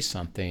say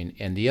something,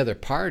 and the other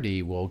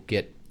party will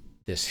get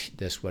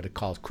this what it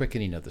calls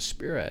quickening of the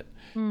spirit.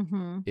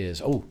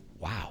 Is, oh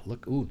wow,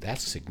 look, ooh,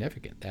 that's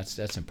significant.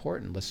 That's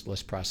important.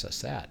 Let's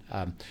process that.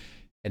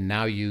 And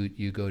now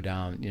you go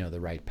down the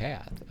right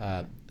path.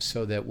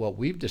 So that what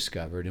we've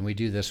discovered, and we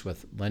do this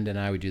with Linda and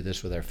I, we do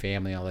this with our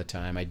family all the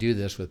time. I do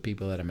this with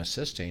people that I'm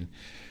assisting.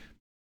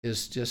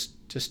 Is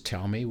just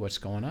tell me what's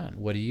going on.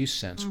 What do you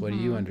sense? What do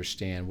you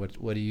understand?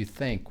 What do you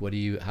think?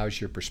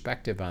 How's your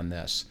perspective on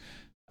this?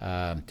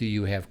 Do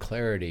you have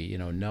clarity?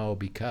 No,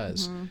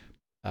 because.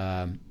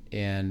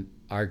 And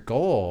our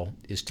goal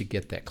is to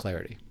get that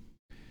clarity.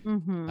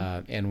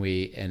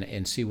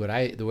 And see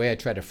the way I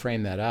try to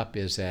frame that up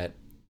is that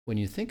when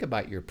you think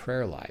about your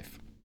prayer life,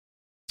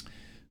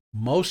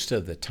 most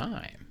of the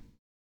time,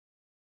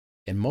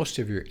 and most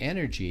of your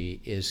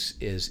energy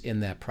is in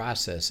that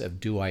process of,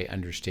 do I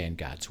understand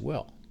God's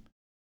will?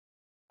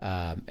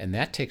 And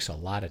that takes a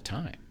lot of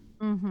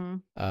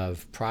time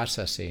of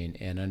processing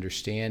and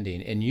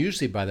understanding. And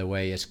usually, by the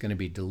way, it's going to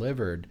be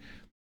delivered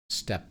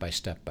step by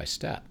step by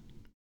step,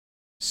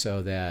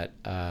 so that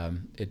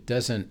it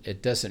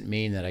doesn't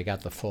mean that I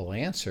got the full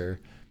answer.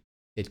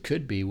 It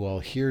could be, well,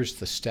 here's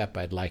the step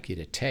I'd like you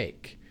to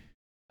take.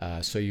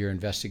 So you're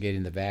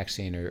investigating the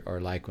vaccine,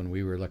 or like when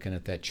we were looking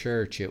at that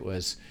church, it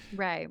was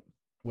right.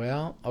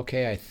 Well,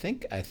 okay, I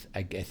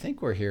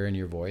think we're hearing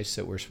your voice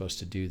that we're supposed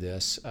to do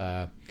this.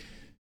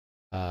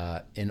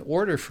 In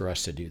order for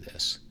us to do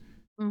this,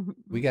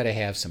 we got to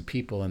have some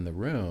people in the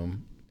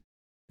room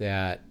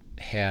that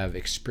have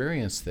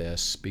experienced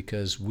this,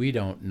 because we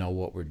don't know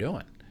what we're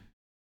doing.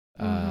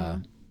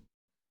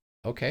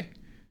 Okay,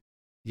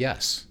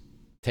 yes,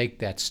 take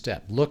that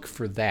step. Look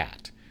for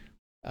that.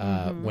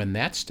 When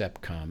that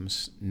step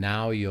comes,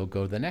 now you'll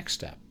go the next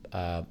step,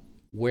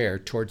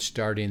 towards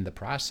starting the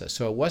process.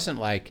 So it wasn't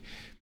like,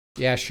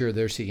 yeah, sure,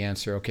 there's the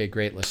answer. Okay,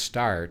 great, let's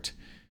start.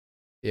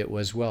 It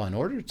was, well, in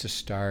order to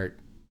start,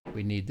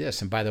 we need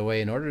this. And by the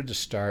way, in order to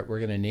start, we're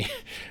going to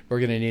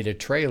need a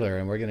trailer,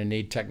 and we're going to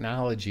need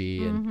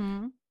technology,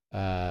 and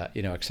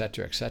et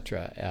cetera, et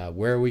cetera.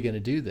 Where are we going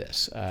to do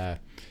this? Well,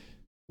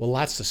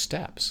 lots of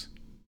steps.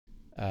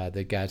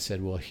 That God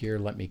said, well, here,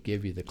 let me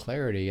give you the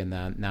clarity, and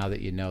now that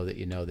you know,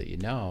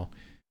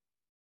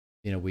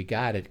 we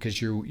got it,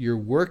 because you're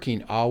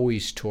working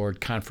always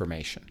toward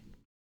confirmation,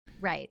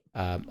 right,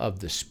 of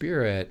the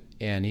Spirit.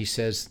 And He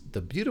says, the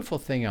beautiful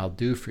thing I'll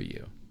do for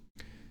you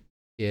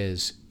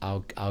is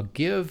I'll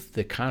give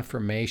the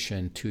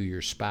confirmation to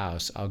your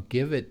spouse. I'll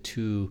give it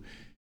to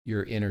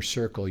your inner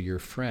circle, your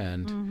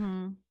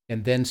friend,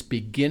 and then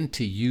begin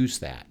to use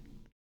that,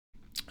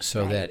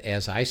 so that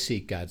as I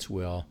seek God's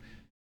will,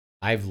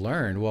 I've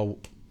learned, well,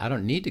 I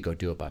don't need to go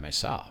do it by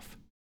myself.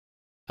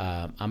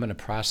 I'm going to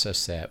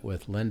process that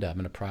with Linda. I'm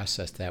going to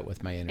process that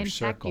with my inner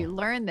circle. In fact, you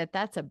learn that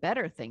that's a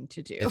better thing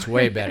to do. It's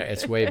way better.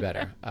 It's way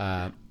better.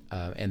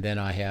 And then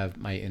I have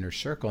my inner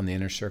circle, and the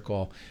inner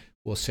circle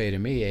will say to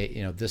me,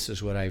 hey, this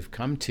is what I've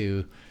come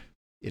to.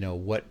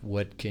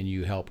 What can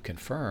you help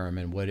confirm,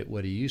 and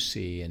what do you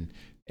see?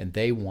 And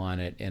they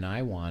want it, and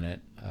I want it,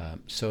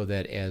 so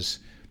that as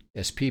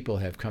people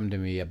have come to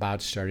me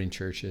about starting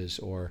churches,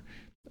 or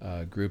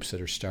groups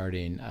that are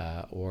starting,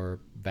 or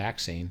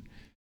vaccine,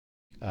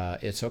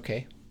 it's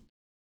okay.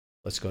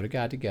 Let's go to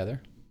God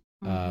together.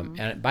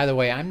 And by the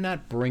way, I'm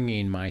not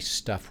bringing my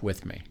stuff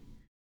with me.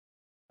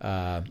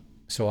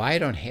 So I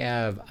don't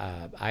have,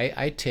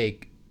 I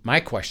take my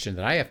question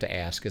that I have to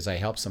ask as I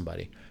help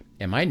somebody.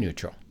 am I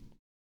neutral?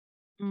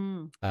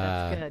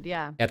 That's good.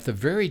 Yeah. At the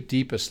very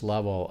deepest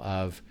level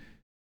of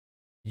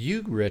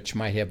you, Rich,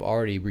 might have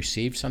already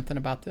received something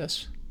about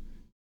this,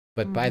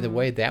 but by the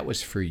way, that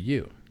was for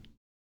you.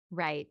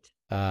 Right.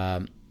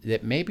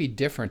 That may be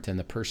different than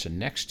the person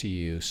next to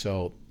you.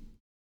 So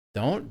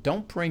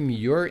don't bring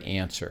your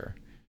answer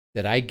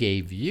that I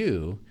gave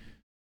you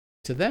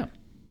to them.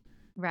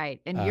 Right.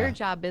 And your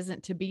job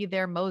isn't to be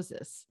their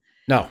Moses.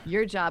 No.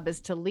 Your job is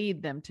to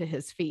lead them to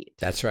his feet.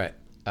 That's right.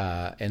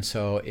 And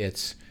so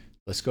it's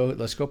let's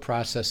go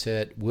process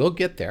it. We'll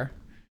get there.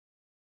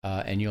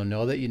 And you'll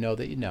know that you know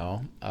that you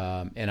know.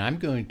 And I'm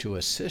going to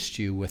assist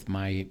you with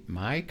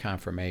my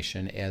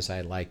confirmation as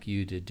I like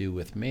you to do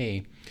with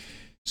me.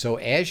 So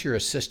as you're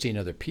assisting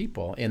other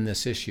people in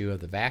this issue of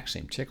the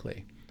vaccine,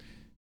 particularly,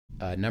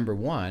 number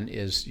one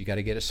is you got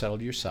to get it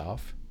settled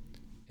yourself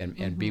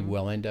and be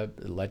willing to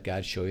let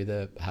God show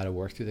you how to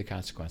work through the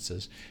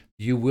consequences.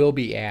 You will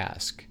be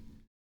asked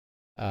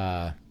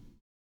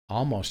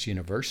almost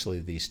universally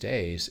these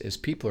days as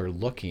people are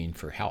looking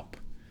for help.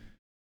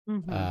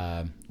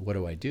 What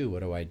do I do?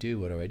 What do I do?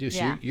 What do I do? So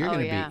Yeah.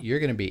 you're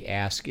going to be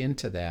asked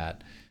into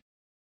that.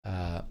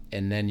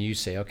 And then you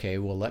say, okay,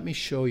 well, let me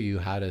show you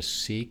how to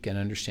seek and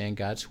understand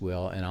God's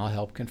will, and I'll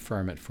help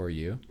confirm it for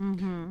you.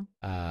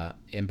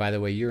 And by the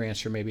way, your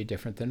answer may be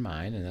different than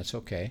mine, and that's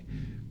okay.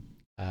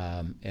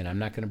 And I'm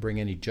not going to bring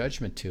any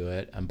judgment to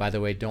it. And by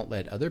the way, don't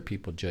let other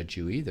people judge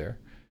you either.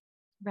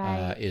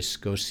 Right. Is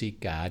go seek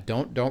God.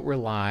 Don't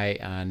rely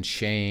on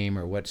shame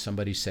or what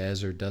somebody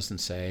says or doesn't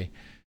say.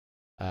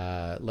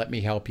 Let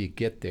me help you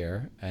get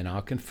there, and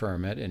I'll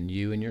confirm it. And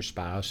you and your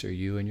spouse, or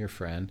you and your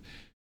friend,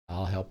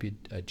 I'll help you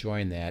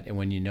join that. And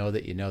when you know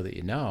that you know that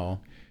you know,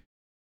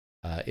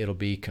 it'll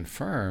be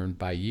confirmed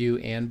by you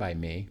and by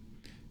me.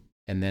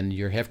 And then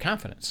you have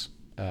confidence.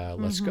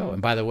 Let's go.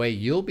 And by the way,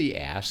 you'll be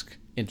asked,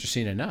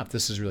 interesting enough,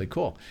 this is really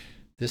cool.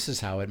 This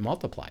is how it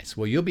multiplies.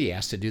 Well, you'll be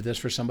asked to do this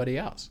for somebody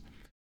else.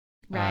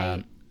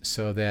 Right.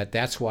 So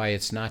that's why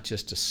it's not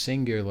just a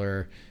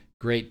singular,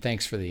 great,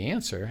 thanks for the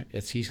answer.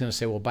 He's going to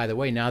say, well, by the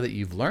way, now that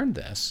you've learned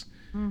this,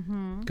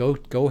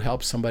 go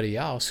help somebody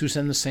else who's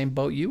in the same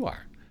boat you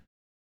are.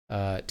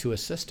 To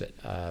assist it.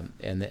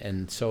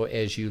 And so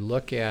as you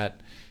look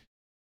at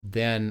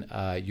then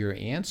your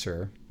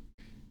answer,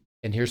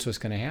 and here's what's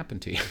going to happen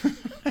to you.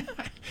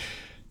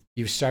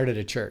 You've started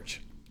a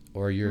church,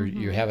 or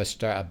you have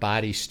a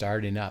body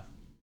starting up.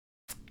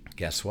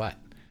 Guess what?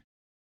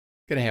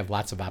 You're going to have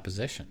lots of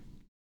opposition.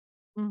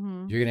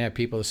 You're going to have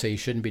people that say you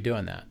shouldn't be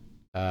doing that.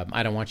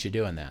 I don't want you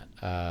doing that.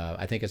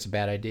 I think it's a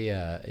bad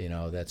idea.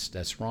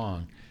 That's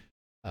wrong.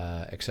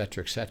 Et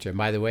cetera, et cetera. And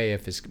by the way,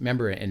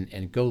 remember,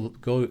 and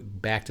go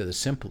back to the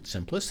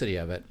simplicity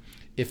of it,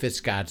 if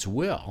it's God's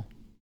will,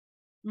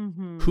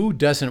 who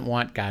doesn't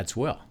want God's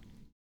will?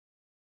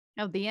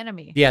 Oh, the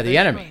enemy. Yeah, the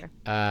enemy.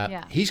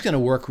 Sure. He's going to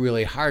work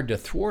really hard to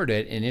thwart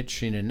it. And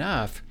interesting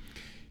enough,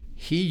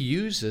 he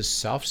uses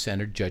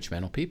self-centered,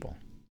 judgmental people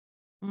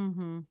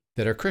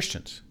that are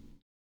Christians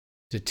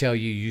to tell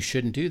you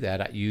shouldn't do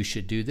that. You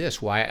should do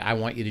this. Why? I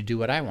want you to do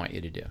what I want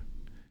you to do.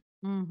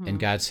 And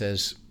God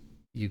says,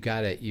 you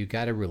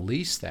gotta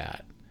release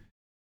that.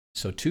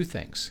 So two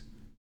things.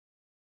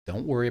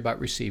 Don't worry about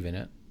receiving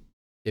it.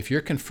 If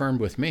you're confirmed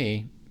with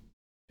me,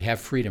 have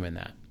freedom in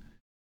that.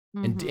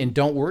 And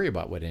don't worry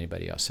about what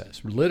anybody else says,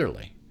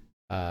 literally.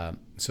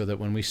 So that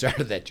when we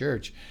started that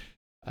church,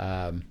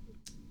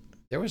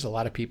 there was a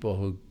lot of people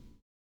who,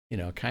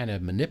 kind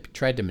of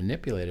tried to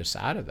manipulate us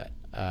out of it.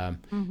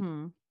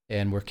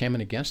 And were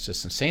coming against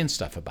us and saying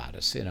stuff about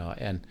us,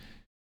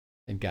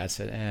 and God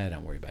said,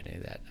 don't worry about any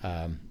of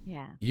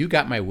that. You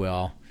got my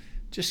will.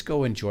 Just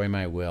go enjoy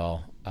my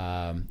will.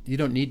 You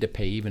don't need to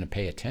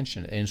pay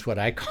attention. And it's what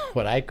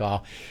I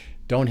call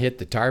don't hit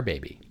the tar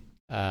baby.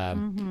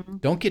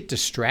 Don't get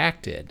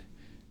distracted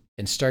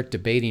and start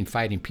debating,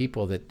 fighting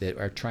people that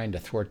are trying to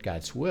thwart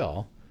God's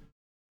will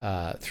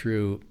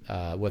through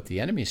what the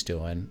enemy's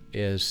doing.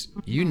 Is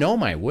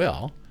my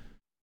will.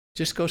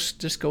 Just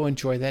go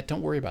enjoy that.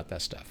 Don't worry about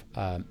that stuff.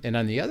 And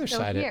on the other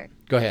side,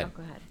 go ahead.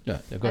 Go ahead. No, go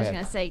ahead. I was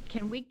going to say,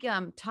 can we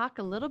talk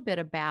a little bit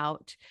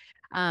about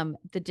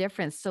the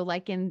difference? So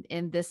like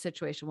in this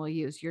situation, we'll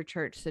use your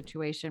church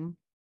situation.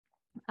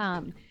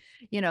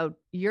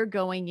 You're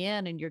going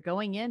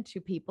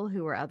into people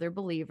who are other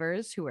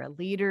believers, who are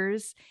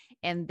leaders,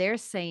 and they're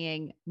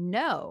saying,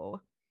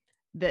 no,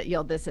 that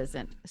this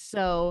isn't.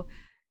 So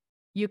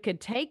you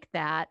could take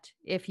that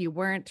if you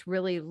weren't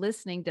really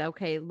listening to,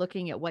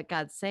 looking at what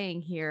God's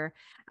saying here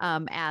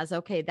as,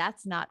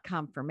 that's not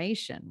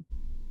confirmation.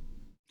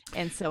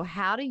 And so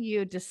how do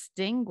you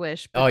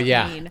distinguish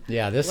between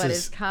what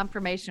is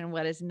confirmation,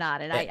 what is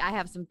not? And I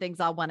have some things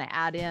I want to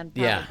add in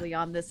probably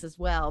on this as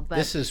well. But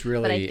this is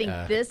really, but I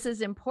think this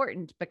is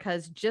important,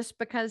 because just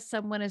because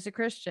someone is a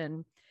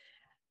Christian,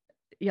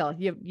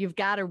 you've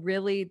got to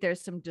really,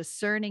 there's some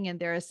discerning, and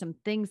there are some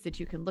things that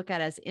you can look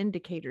at as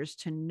indicators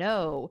to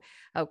know,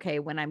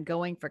 when I'm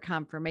going for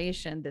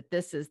confirmation, that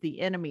this is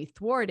the enemy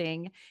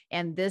thwarting,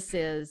 and this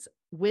is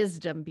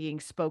wisdom being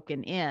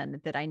spoken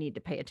in that I need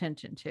to pay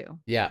attention to.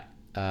 Yeah.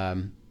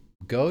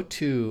 go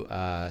to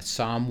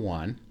Psalm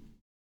 1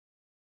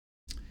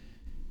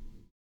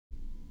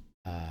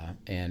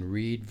 and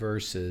read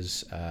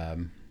verses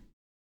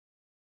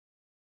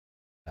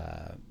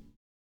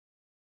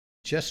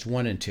just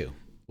 1 and 2.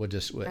 We'll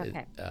just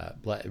read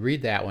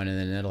that one, and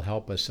then it'll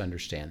help us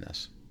understand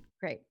this.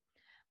 Great.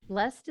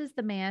 Blessed is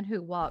the man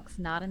who walks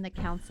not in the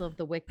counsel of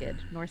the wicked,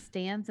 nor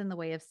stands in the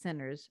way of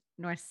sinners,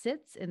 nor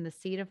sits in the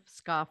seat of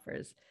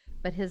scoffers,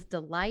 but his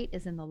delight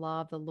is in the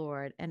law of the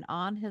Lord, and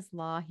on his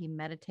law he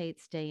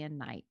meditates day and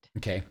night.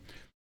 Okay.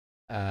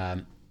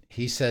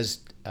 He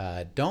says,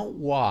 don't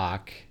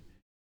walk,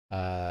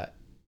 the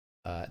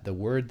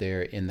word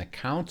there, in the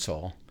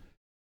counsel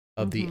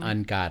of the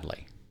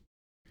ungodly.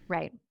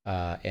 Right.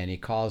 And he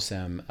calls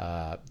them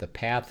the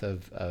path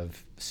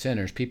of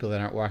sinners, people that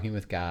aren't walking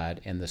with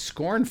God, and the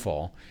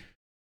scornful,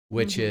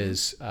 which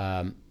is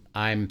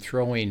I'm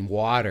throwing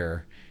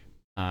water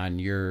on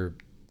your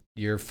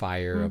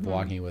fire of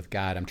walking with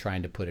God. I'm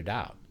trying to put it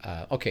out.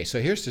 Okay, so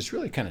here's this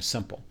really kind of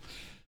simple.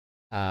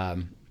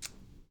 Does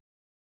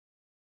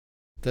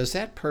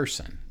that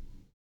person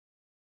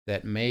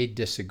that may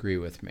disagree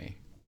with me,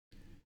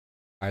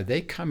 are they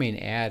coming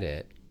at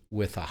it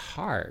with a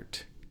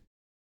heart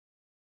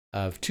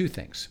of two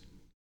things?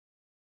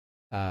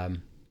 Are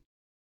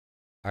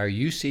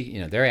you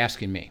seeking, they're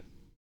asking me,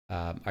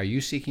 are you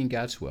seeking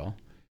God's will?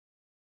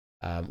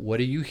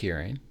 What are you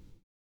hearing?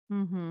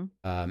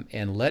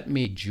 And let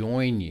me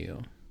join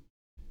you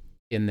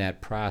in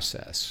that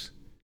process,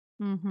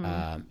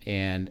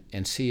 and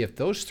see if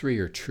those three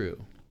are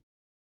true.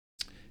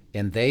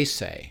 And they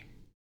say,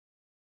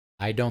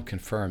 I don't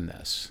confirm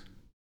this.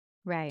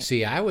 Right.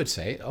 See, I would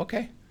say,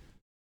 okay,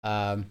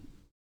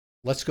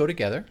 let's go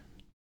together.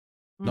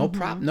 No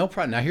problem. No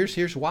problem. Now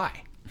here's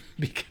why.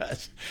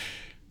 Because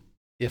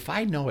if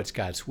I know it's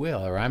God's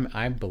will, or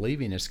I'm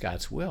believing it's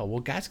God's will, well,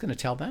 God's going to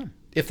tell them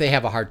if they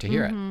have a heart to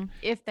hear it.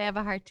 If they have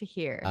a heart to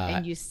hear,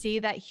 and you see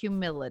that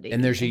humility,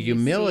 and there's a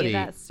humility, you see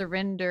that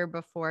surrender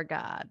before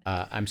God.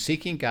 I'm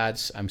seeking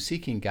God's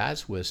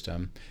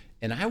wisdom,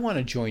 and I want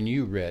to join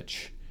you,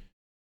 Rich,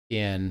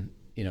 in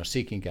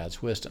seeking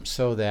God's wisdom,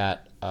 so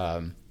that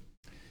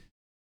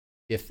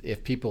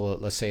if people,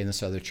 let's say in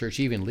this other church,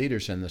 even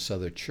leaders in this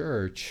other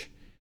church,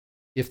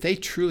 if they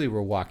truly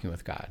were walking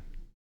with God,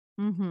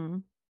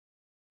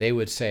 they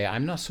would say,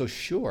 I'm not so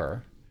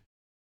sure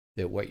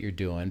that what you're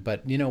doing,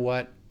 but you know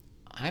what?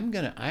 I'm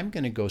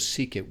gonna go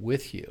seek it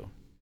with you,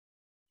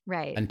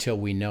 right? Until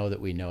we know that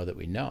we know that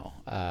we know.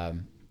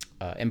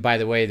 And by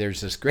the way,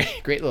 there's this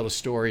great little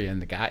story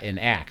in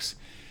Acts.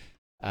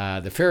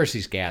 The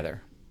Pharisees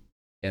gather,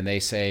 and they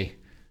say,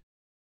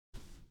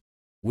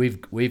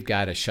 "We've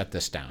got to shut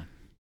this down.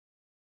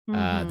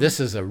 This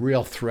is a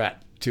real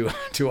threat to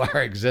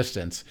our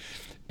existence."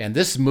 And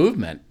this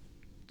movement,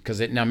 because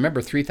now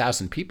remember,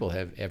 3,000 people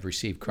have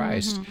received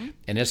Christ,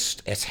 and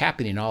it's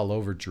happening all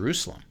over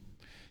Jerusalem.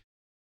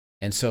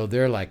 And so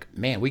they're like,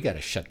 man, we got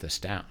to shut this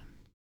down.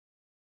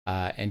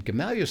 And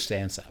Gamaliel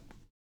stands up,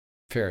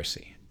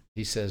 Pharisee.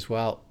 He says,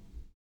 well,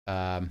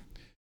 why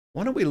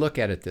don't we look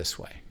at it this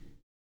way?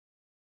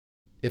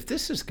 If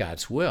this is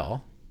God's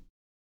will,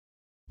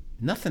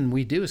 nothing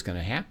we do is going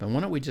to happen.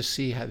 Why don't we just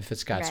see if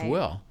it's God's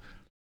will?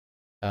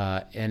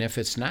 And if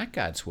it's not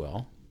God's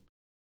will,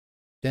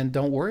 then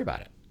don't worry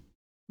about it.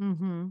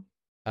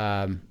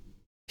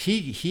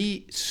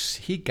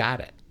 He got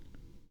it.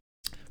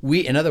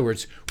 In other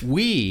words,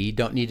 we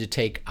don't need to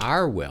take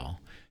our will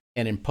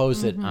and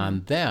impose it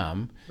on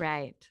them.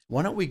 Right.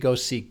 Why don't we go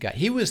seek God?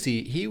 He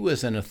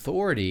was an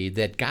authority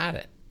that got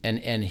it.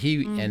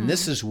 And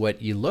this is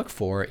what you look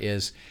for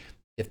is,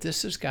 if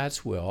this is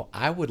God's will,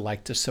 I would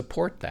like to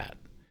support that.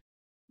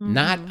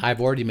 Not,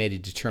 I've already made a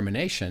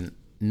determination.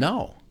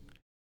 No.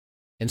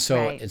 And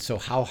so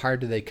how hard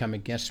do they come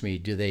against me?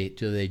 Do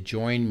they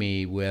join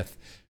me with,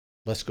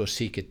 let's go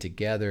seek it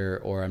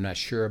together, or I'm not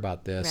sure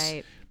about this.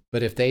 Right.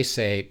 But if they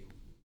say,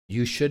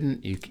 you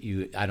shouldn't,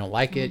 I don't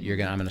like it, I'm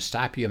going to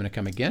stop you, I'm going to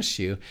come against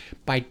you,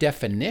 by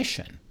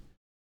definition,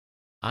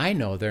 I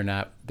know they're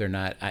not,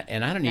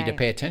 and I don't need to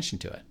pay attention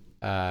to it.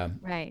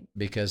 Right.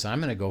 Because I'm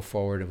going to go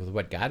forward with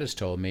what God has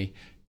told me.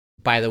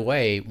 By the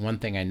way, one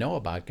thing I know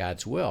about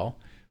God's will,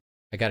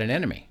 I got an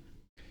enemy.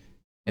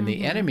 And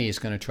the enemy is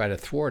going to try to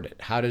thwart it.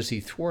 How does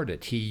he thwart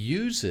it? He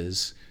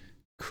uses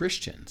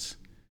Christians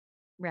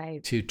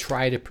to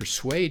try to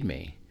persuade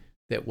me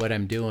that what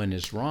I'm doing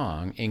is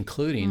wrong,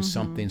 including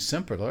something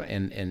simpler.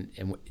 And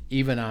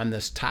even on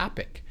this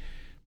topic,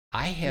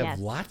 I have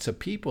lots of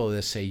people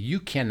that say, you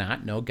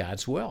cannot know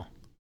God's will.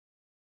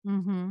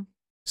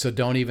 So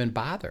don't even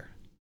bother.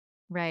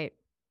 Right.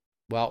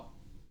 Well,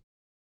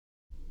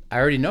 I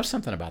already know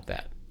something about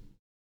that.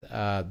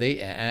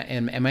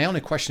 And my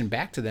only question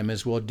back to them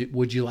is, well,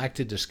 would you like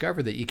to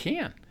discover that you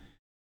can?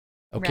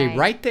 Okay,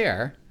 right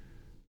there,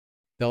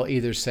 they'll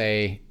either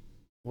say,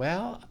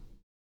 well,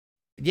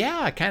 yeah,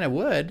 I kind of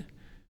would,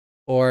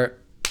 or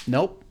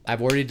nope,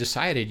 I've already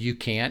decided you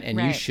can't and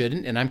you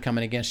shouldn't, and I'm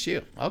coming against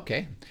you.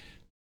 Okay,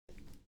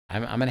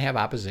 I'm going to have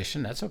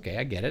opposition. That's okay.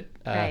 I get it.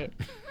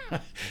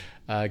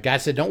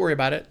 God said, don't worry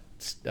about it.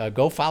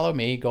 go follow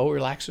me, go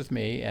relax with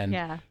me, and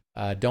Yeah.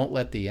 don't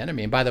let the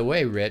enemy. And by the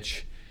way,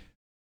 Rich,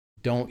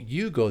 don't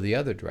you go the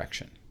other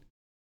direction.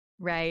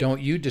 Right.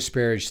 Don't you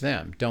disparage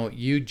them. Don't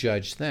you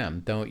judge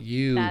them. Don't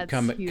you That's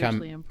come hugely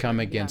important. come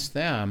against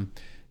them.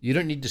 You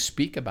don't need to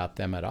speak about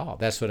them at all.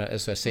 That's what I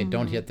say.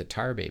 Don't hit the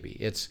tar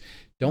baby.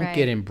 Don't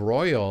get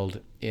embroiled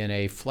in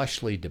a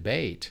fleshly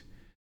debate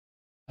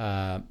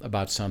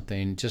about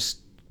something.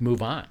 Just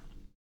move on.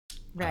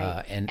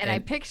 Right. And I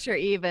picture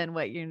even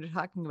what you're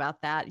talking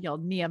about, that,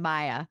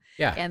 Nehemiah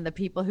and the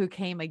people who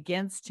came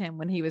against him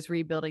when he was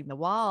rebuilding the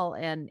wall,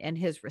 and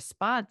his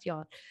response,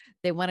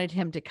 they wanted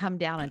him to come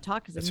down and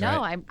talk. He said,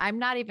 no, right. I'm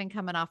not even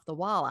coming off the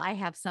wall. I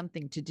have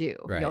something to do.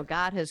 Right.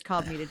 God has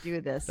called me to do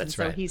this. That's and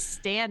so right. he's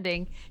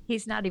standing,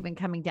 he's not even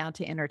coming down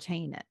to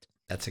entertain it.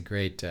 That's a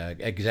great,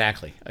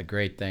 exactly, a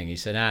great thing. He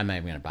said, I'm not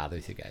even going to bother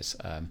with you guys.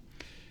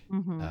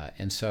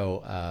 And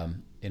so,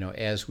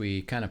 as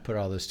we kind of put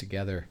all this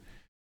together,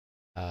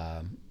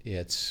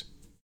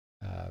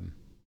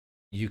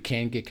 you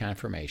can get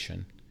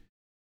confirmation.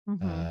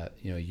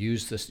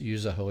 Use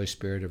the Holy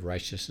Spirit of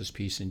righteousness,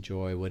 peace, and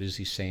joy. What is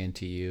he saying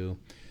to you?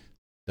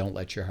 Don't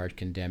let your heart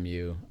condemn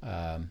you.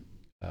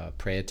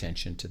 Pay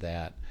attention to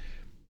that.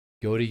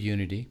 Go to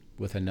unity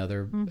with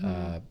another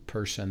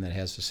person that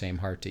has the same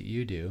heart that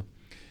you do.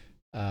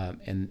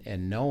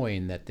 And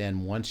knowing that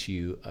then once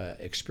you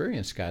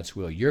experience God's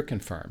will, you're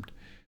confirmed.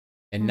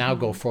 And now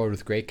go forward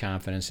with great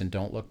confidence and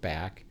don't look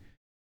back.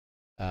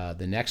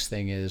 The next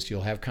thing is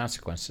you'll have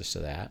consequences to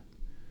that.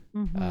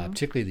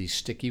 Particularly these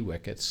sticky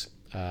wickets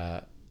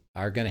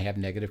are going to have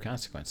negative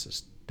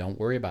consequences. Don't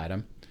worry about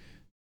them.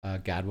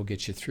 God will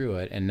get you through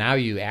it. And now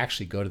you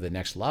actually go to the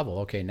next level.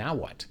 Okay, now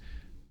what?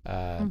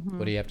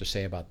 What do you have to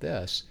say about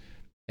this?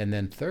 And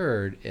then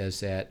third is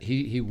that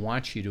he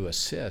wants you to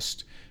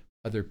assist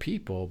other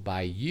people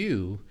by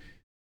you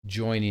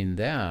joining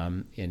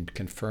them in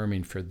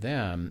confirming for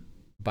them,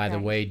 by the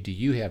way, do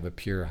you have a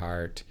pure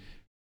heart?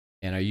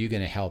 And are you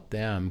going to help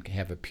them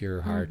have a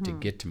pure heart to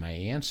get to my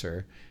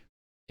answer?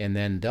 And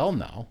then they'll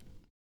know,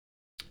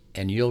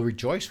 and you'll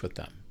rejoice with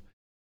them.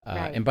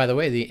 And by the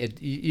way,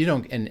 you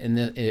don't.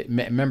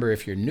 Remember,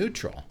 if you're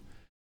neutral,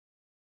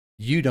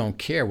 you don't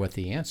care what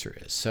the answer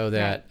is. So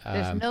that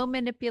there's no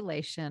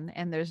manipulation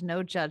and there's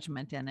no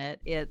judgment in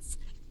it. It's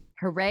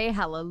hooray,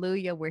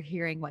 hallelujah! We're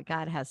hearing what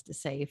God has to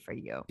say for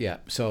you. Yeah.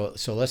 So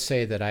let's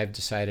say that I've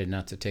decided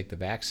not to take the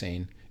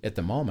vaccine at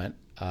the moment,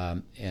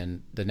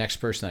 and the next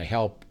person I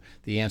help,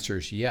 the answer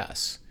is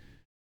yes.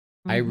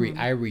 I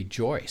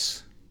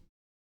rejoice.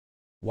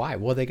 Why?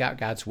 Well, they got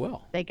God's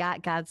will. They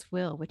got God's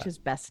will, which is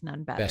best,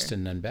 none better. Best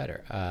and none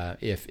better.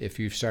 If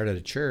you've started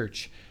a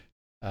church,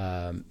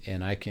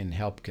 and I can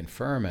help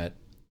confirm it,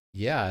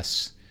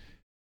 yes,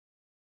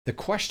 the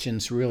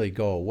questions really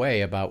go away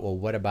about, well,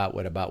 what about?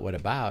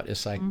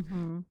 It's like,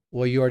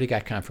 well, you already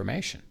got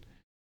confirmation.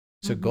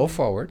 So go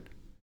forward,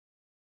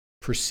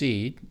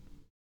 proceed.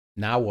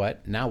 Now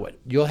what?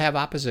 You'll have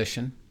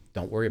opposition.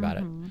 Don't worry about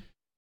it.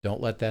 Don't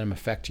let them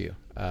affect you.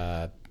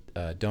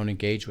 Don't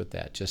engage with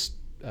that. Just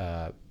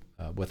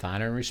with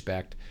honor and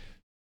respect,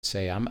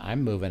 say,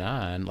 I'm moving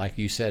on. Like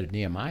you said,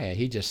 Nehemiah,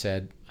 he just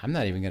said, I'm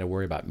not even going to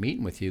worry about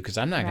meeting with you because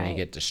I'm not going to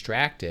get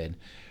distracted.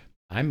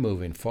 I'm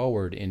moving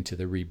forward into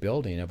the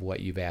rebuilding of what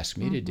you've asked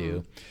me to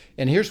do.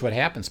 And here's what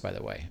happens, by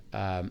the way.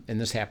 And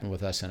this happened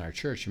with us in our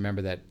church.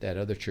 Remember that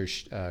other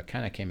church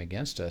kind of came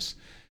against us.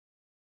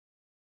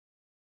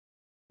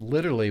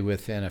 Literally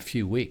within a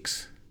few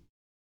weeks,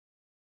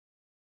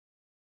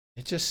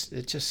 they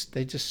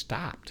just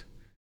stopped.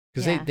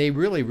 Because they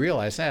really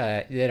realized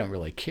that they don't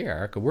really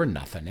care because we're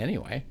nothing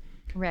anyway.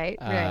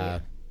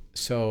 Right.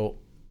 So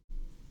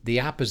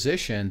the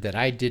opposition that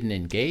I didn't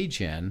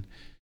engage in,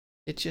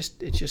 it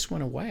just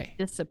went away.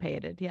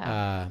 Dissipated,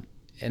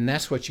 and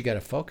that's what you got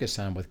to focus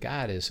on with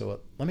God is,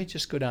 so let me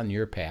just go down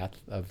your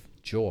path of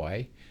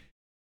joy.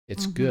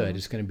 It's good.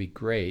 It's going to be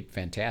great.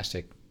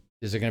 Fantastic.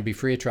 Is it going to be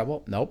free of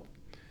trouble? Nope.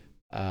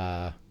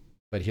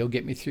 But he'll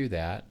get me through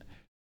that.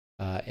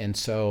 And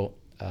so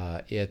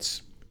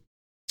it's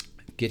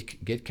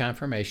get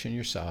confirmation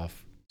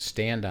yourself,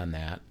 stand on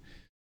that,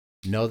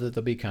 know that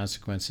there'll be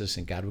consequences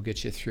and God will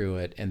get you through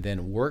it, and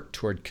then work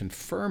toward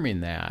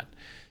confirming that,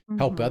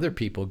 help other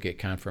people get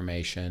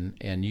confirmation,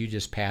 and you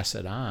just pass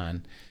it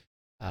on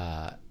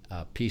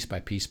piece by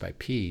piece by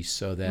piece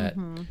so that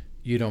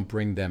you don't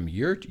bring them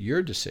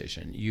your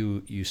decision.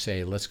 You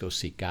say, let's go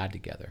seek God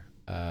together.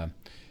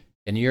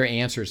 And your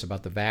answers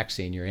about the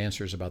vaccine, your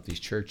answers about these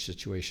church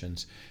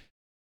situations,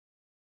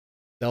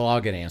 they'll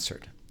all get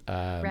answered.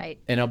 And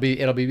it'll be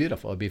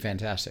beautiful. It'll be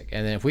fantastic.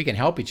 And then if we can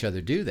help each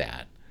other do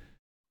that,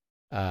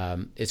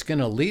 it's going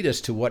to lead us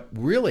to what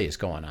really is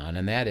going on.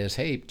 And that is,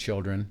 hey,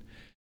 children,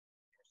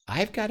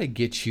 I've got to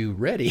get you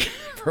ready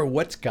for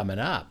what's coming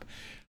up.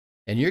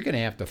 And you're going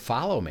to have to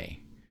follow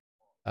me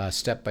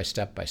step by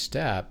step by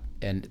step.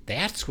 And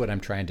that's what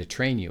I'm trying to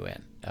train you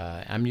in.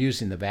 I'm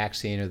using the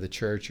vaccine or the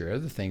church or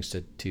other things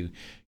to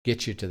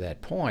get you to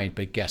that point.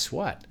 But guess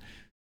what?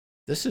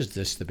 This is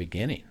just the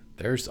beginning.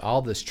 There's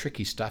all this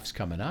tricky stuff's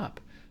coming up.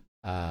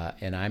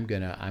 and I'm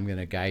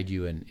gonna guide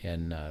you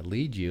and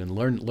lead you and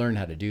learn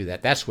how to do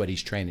that. That's what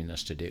he's training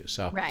us to do.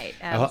 So right,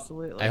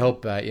 absolutely. I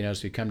hope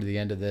as we come to the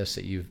end of this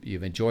that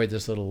you've enjoyed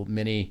this little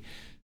mini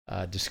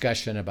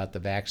discussion about the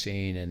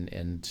vaccine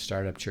and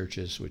startup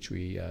churches, which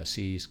we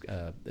see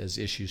as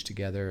issues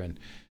together, and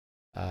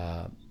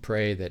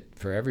pray that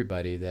for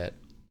everybody that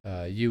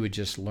you would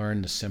just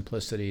learn the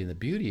simplicity and the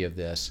beauty of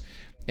this.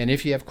 And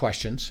if you have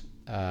questions,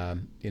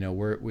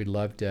 we'd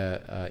love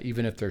to,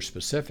 even if they're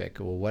specific,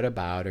 well, what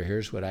about, or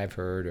here's what I've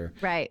heard, or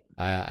right.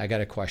 I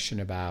got a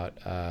question about,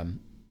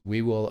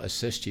 we will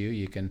assist you.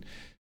 You can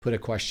put a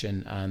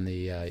question on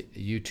the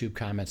YouTube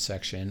comments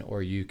section,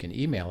 or you can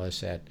email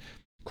us at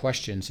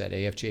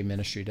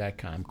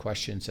questions@afjministry.com,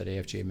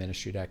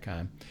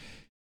 questions@afjministry.com.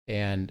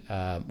 And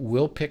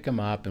we'll pick them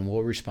up and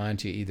we'll respond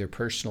to you either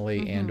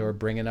personally and or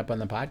bring it up on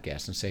the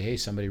podcast and say, hey,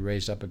 somebody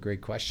raised up a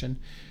great question.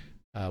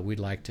 We'd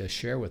like to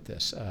share with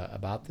this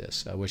about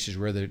this, which is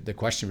where the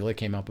question really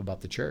came up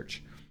about the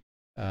church.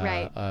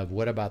 Right. Of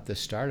what about this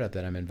startup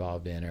that I'm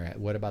involved in, or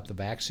what about the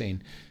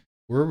vaccine?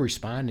 We're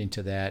responding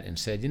to that and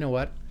said, you know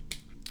what,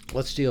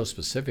 let's deal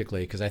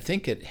specifically, because I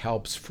think it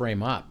helps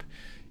frame up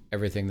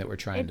everything that we're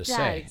trying to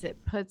say.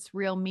 It puts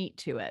real meat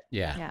to it.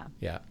 Yeah.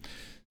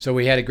 So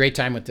we had a great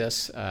time with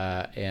this,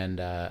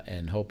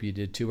 and hope you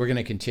did too. We're going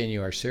to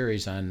continue our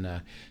series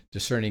on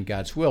discerning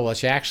God's will,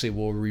 which actually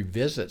will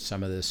revisit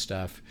some of this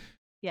stuff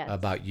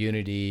about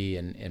unity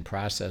and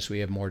process. We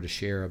have more to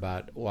share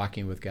about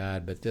walking with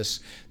God, but this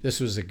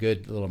was a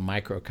good little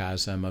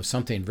microcosm of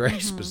something very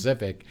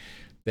specific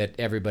that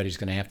everybody's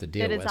going to have to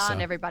deal with. It is on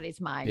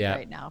everybody's mind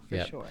right now,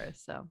 for sure.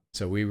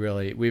 So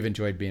we've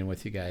enjoyed being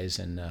with you guys,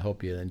 and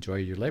hope you enjoy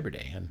your Labor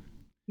Day. And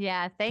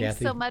yeah, thanks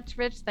Kathy? so much,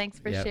 Rich. Thanks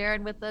for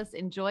sharing with us.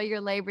 Enjoy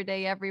your Labor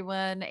Day,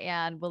 everyone,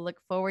 and we'll look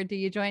forward to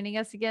you joining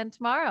us again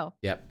tomorrow.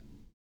 Yep.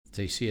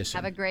 So see you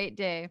soon. Have a great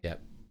day.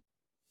 Yep.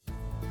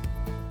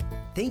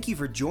 Thank you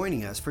for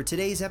joining us for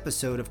today's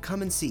episode of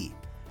Come and See,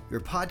 your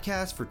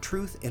podcast for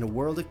truth in a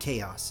world of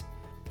chaos.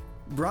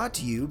 Brought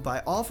to you by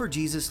All for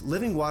Jesus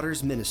Living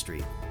Waters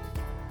Ministry.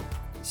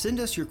 Send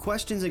us your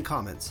questions and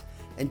comments,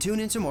 and tune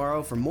in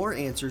tomorrow for more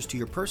answers to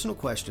your personal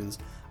questions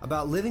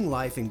about living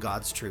life in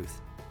God's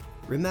truth.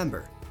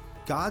 Remember,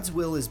 God's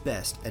will is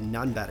best and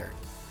none better.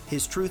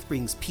 His truth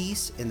brings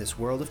peace in this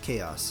world of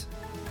chaos.